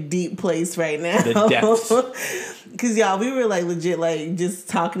very deep place right now. The depths. Because, y'all, we were, like, legit, like, just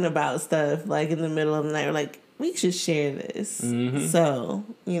talking about stuff, like, in the middle of the night. We're like, we should share this. Mm-hmm. So,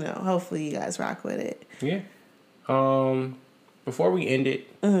 you know, hopefully you guys rock with it. Yeah. Before we end it,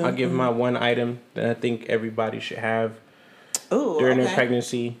 I'll give my one item that I think everybody should have during their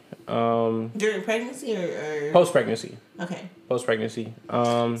pregnancy. During pregnancy or post-pregnancy? Okay. Post-pregnancy.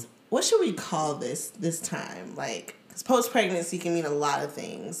 What should we call this time? Like, 'cause post-pregnancy can mean a lot of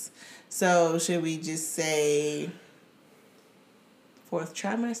things. So should we just say fourth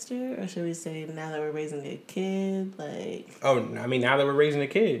trimester, or should we say now that we're raising a kid? Like, I mean, now that we're raising a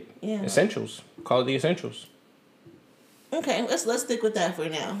kid, essentials. Call it the essentials. Okay, let's stick with that for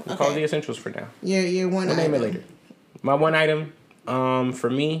now. We'll call it the essentials for now. Your one item. We'll name it later. My one item, for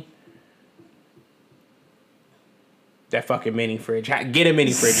me, that fucking mini fridge. Get a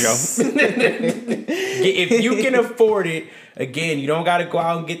mini fridge, yo. If you can afford it, again, you don't got to go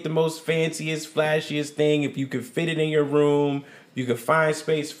out and get the most fanciest, flashiest thing. If you can fit it in your room, you can find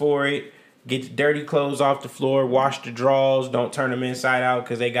space for it. Get the dirty clothes off the floor. Wash the drawers. Don't turn them inside out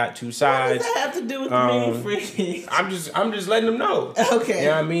because they got two sides. What does that have to do with the mini fridge? I'm just letting them know. Okay. You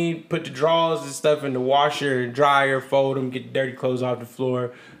know what I mean? Put the drawers and stuff in the washer and dryer. Fold them. Get the dirty clothes off the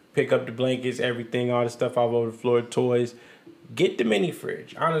floor. Pick up the blankets, everything, all the stuff all over the floor, toys. Get the mini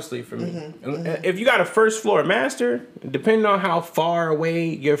fridge, honestly, for me. If you got a first floor master, depending on how far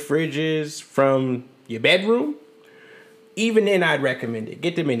away your fridge is from your bedroom, even then I'd recommend it.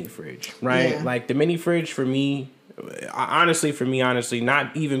 Get the mini fridge, right? Yeah. Like the mini fridge for me, honestly,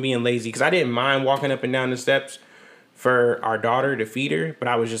 not even being lazy, because I didn't mind walking up and down the steps for our daughter to feed her, but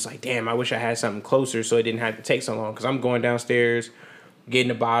I was just like, damn, I wish I had something closer so it didn't have to take so long, because I'm going downstairs, getting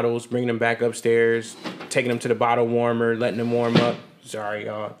the bottles, bringing them back upstairs, taking them to the bottle warmer, letting them warm up. Sorry,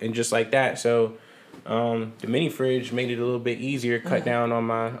 y'all. And just like that. So the mini fridge made it a little bit easier, cut down on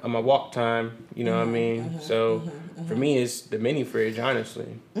my walk time. You know what I mean? So for me, it's the mini fridge,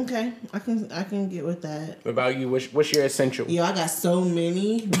 honestly. Okay, I can get with that. What about you? What's your essential? Yo, I got so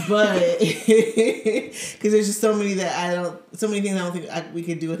many, but because there's just so many things I don't think we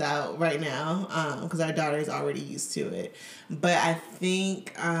could do without right now. Because our daughter is already used to it. But I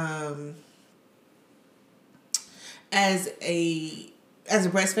think as a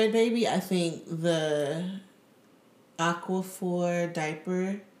breastfed baby, I think the Aquaphor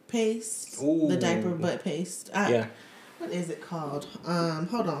diaper paste, the diaper butt paste. What is it called?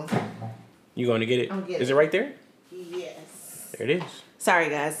 Hold on. You going to get it? I'll get it. Is it right there? Yes. There it is. Sorry,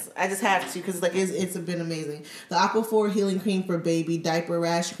 guys. I just have to because like it's been amazing. The Aquaphor Healing Cream for Baby Diaper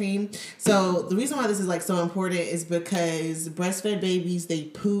Rash Cream. So the reason why this is like so important is because breastfed babies, they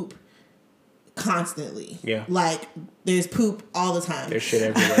poop constantly. Yeah. Like there's poop all the time. There's shit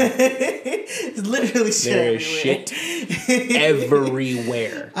everywhere. It's literally shit everywhere. Shit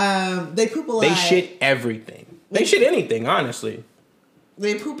everywhere. They poop a lot. They shit everything. They shit anything, honestly.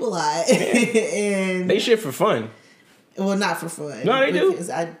 They poop a lot. And they shit for fun. Well, not for fun. No, they do.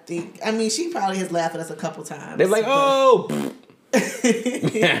 I mean, she probably has laughed at us a couple times. They're like, oh,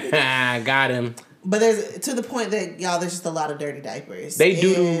 got him. But there's to the point that there's just a lot of dirty diapers. They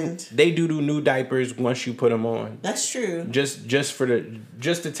do new diapers once you put them on. That's true. Just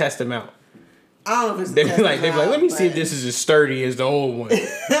to test them out. I don't know if it's they'd be like, let me see if this is as sturdy as the old one,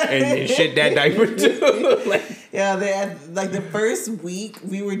 and shit that diaper too. Like the first week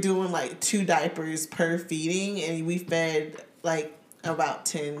we were doing like 2 diapers per feeding, and we fed like about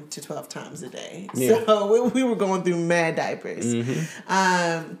 10 to 12 times a day. Yeah. So we were going through mad diapers.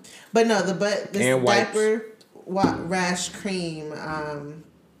 Mm-hmm. But no, this diaper rash cream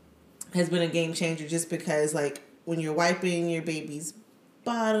has been a game changer just because like when you're wiping your baby's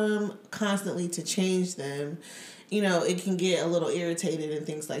bottom constantly to change them, it can get a little irritated and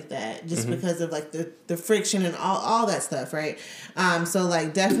things like that just because of like the friction and all that stuff, right? So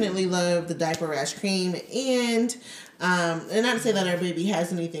like definitely love the diaper rash cream and not to say that our baby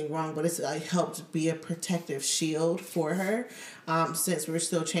has anything wrong, but it's like helped be a protective shield for her since we're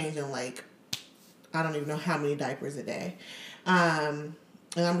still changing like I don't even know how many diapers a day. And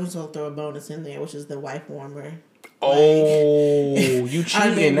I'm just gonna throw a bonus in there, which is the wipe warmer. You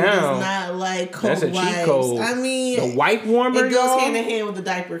cheating now. It's not like cold That's a wipes. cheat code. I mean, the wipe warmer, it goes hand in hand with the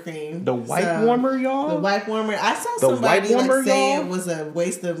diaper cream. The wipe warmer, y'all. The wipe warmer. I saw somebody say it was a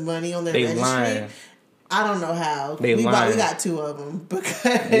waste of money on their registry. Lying. I don't know how. We got 2 of them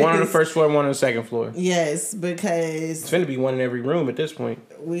because one on the first floor, one on the second floor. Yes, because it's going to be one in every room at this point.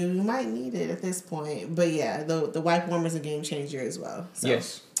 We might need it at this point, but yeah, the wipe warmer is a game changer as well. So.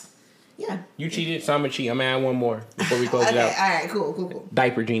 Yes. Yeah. You cheated, so I'm gonna cheat. I'm gonna add one more before we close it out. All right, cool.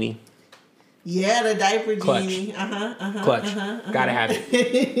 Diaper genie. Yeah, the diaper Clutch. Genie. Clutch. Gotta have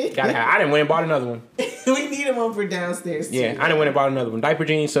it. I didn't went and bought another one. We needed one for downstairs too. Yeah, I didn't went and bought another one. Diaper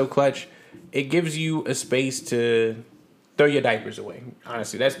Genie so clutch. It gives you a space to throw your diapers away.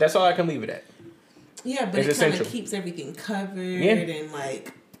 Honestly, that's all I can leave it at. Yeah, but it kind of keeps everything covered and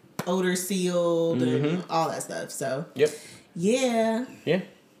like odor sealed and all that stuff. So yep. Yeah. Yeah.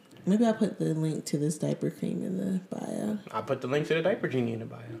 Maybe I'll put the link to this diaper cream in the bio. I'll put the link to the Diaper Genie in the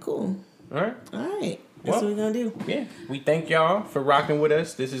bio. Cool. All right. That's what we're going to do. Yeah. We thank y'all for rocking with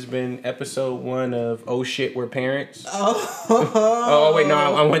us. This has been episode 1 of Oh Shit, We're Parents. Oh, wait, no,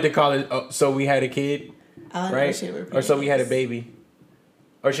 I wanted to call it So We Had a Kid. I like right? Oh Shit, We're Parents. Or So We Had a Baby.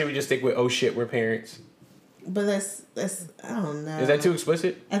 Or should we just stick with Oh Shit, We're Parents? But that's I don't know. Is that too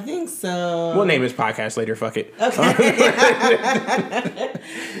explicit? I think so. We'll name this podcast later. Fuck it. Okay.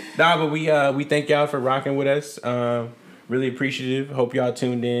 Nah, but we thank y'all for rocking with us. Really appreciative. Hope y'all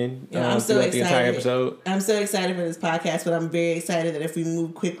tuned in I'm so excited. the entire episode. I'm so excited for this podcast, but I'm very excited that if we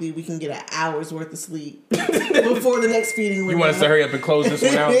move quickly, we can get an hour's worth of sleep before the next feeding. You want us to hurry up and close this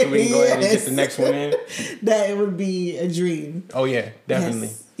one out so we can go ahead and get the next one in? That would be a dream. Oh yeah,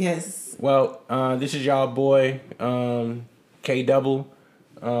 definitely. Yes. Well, this is y'all boy, K Double,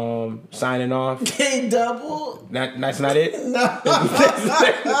 signing off. K Double? That's not it? No.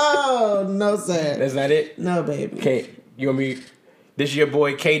 Oh, no, sir. That's not it? No, baby. Okay, you want me? This is your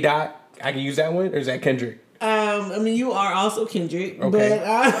boy K Dot. I can use that one, or is that Kendrick? I mean, you are also Kendrick. Okay.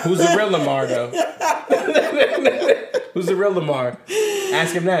 But, who's the real Lamar though? Who's the real Lamar?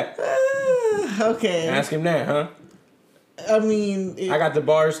 Ask him that. Okay. Ask him that, huh? I mean... I got the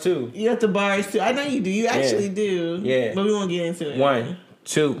bars, too. You got the bars, too. I know you do. You actually do. Yeah. But we won't get into it. 1,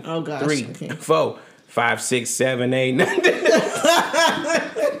 2, oh, gosh. 3, okay. 4, 5, 6, 7, 8, 9.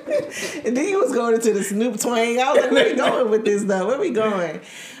 And then he was going into the Snoop twang. I was like, where we going with this, though? Where we going?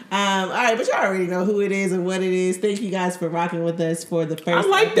 All right, but y'all already know who it is and what it is. Thank you guys for rocking with us for the first I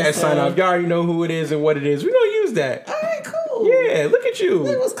like episode. that sign off. Y'all already know who it is and what it is. We're going to use that. All right, cool. Yeah, look at you.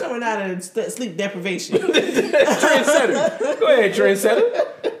 Look what's coming out of sleep deprivation. Trendsetter. Go ahead,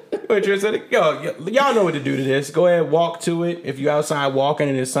 trendsetter. Y'all know what to do to this. Go ahead, walk to it. If you're outside walking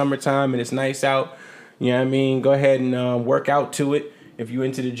and it's summertime and it's nice out, you know what I mean? Go ahead and work out to it. if you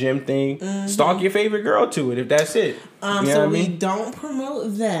into the gym thing, stalk your favorite girl to it if that's it. So we don't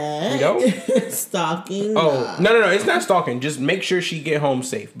promote that. We don't? Stalking. Oh, no. It's not stalking. Just make sure she get home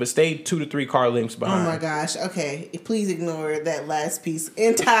safe. But stay 2 to 3 car lengths behind. Oh my gosh. Okay. Please ignore that last piece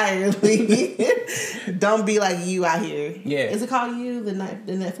entirely. Don't be like You out here. Yeah. Is it called You, the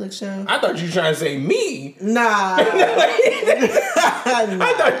Netflix show? I thought you were trying to say me. Nah. I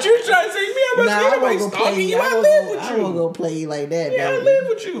thought you were trying to say me. I won't go play you. I won't go play you like that, Yeah, baby. I live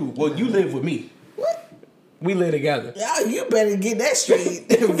with you. Well, you live with me. What? We live together. Yeah, you better get that straight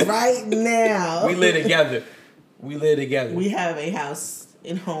right now. We live together. We live together. We have a house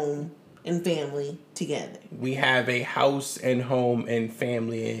and home and family together. We have a house and home and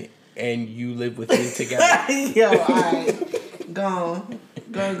family, and you live with me together. Yo, all right. Go on.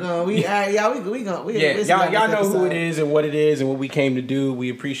 Go. All right, y'all, we go. Y'all know who it is and what we came to do. We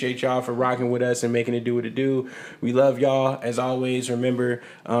appreciate y'all for rocking with us and making it do what it do. We love y'all. As always, remember,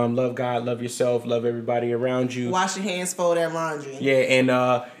 love God, love yourself, love everybody around you. Wash your hands, fold that laundry. Yeah,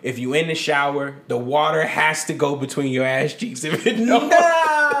 and if you in the shower, the water has to go between your ass cheeks. If it don't,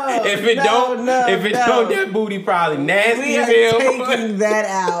 that booty probably nasty as hell. We are taking that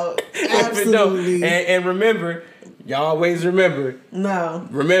out. Absolutely. And remember, y'all always remember. No.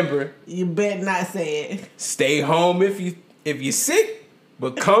 Remember. You better not say it. Stay home if you're sick,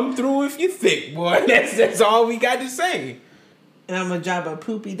 but come through if you're thick, boy. That's all we got to say. And I'm gonna drop a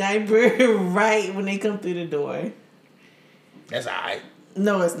poopy diaper right when they come through the door. That's all right.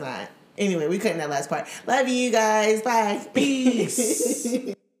 No, it's not. Anyway, we cutting that last part. Love you guys. Bye.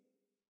 Peace.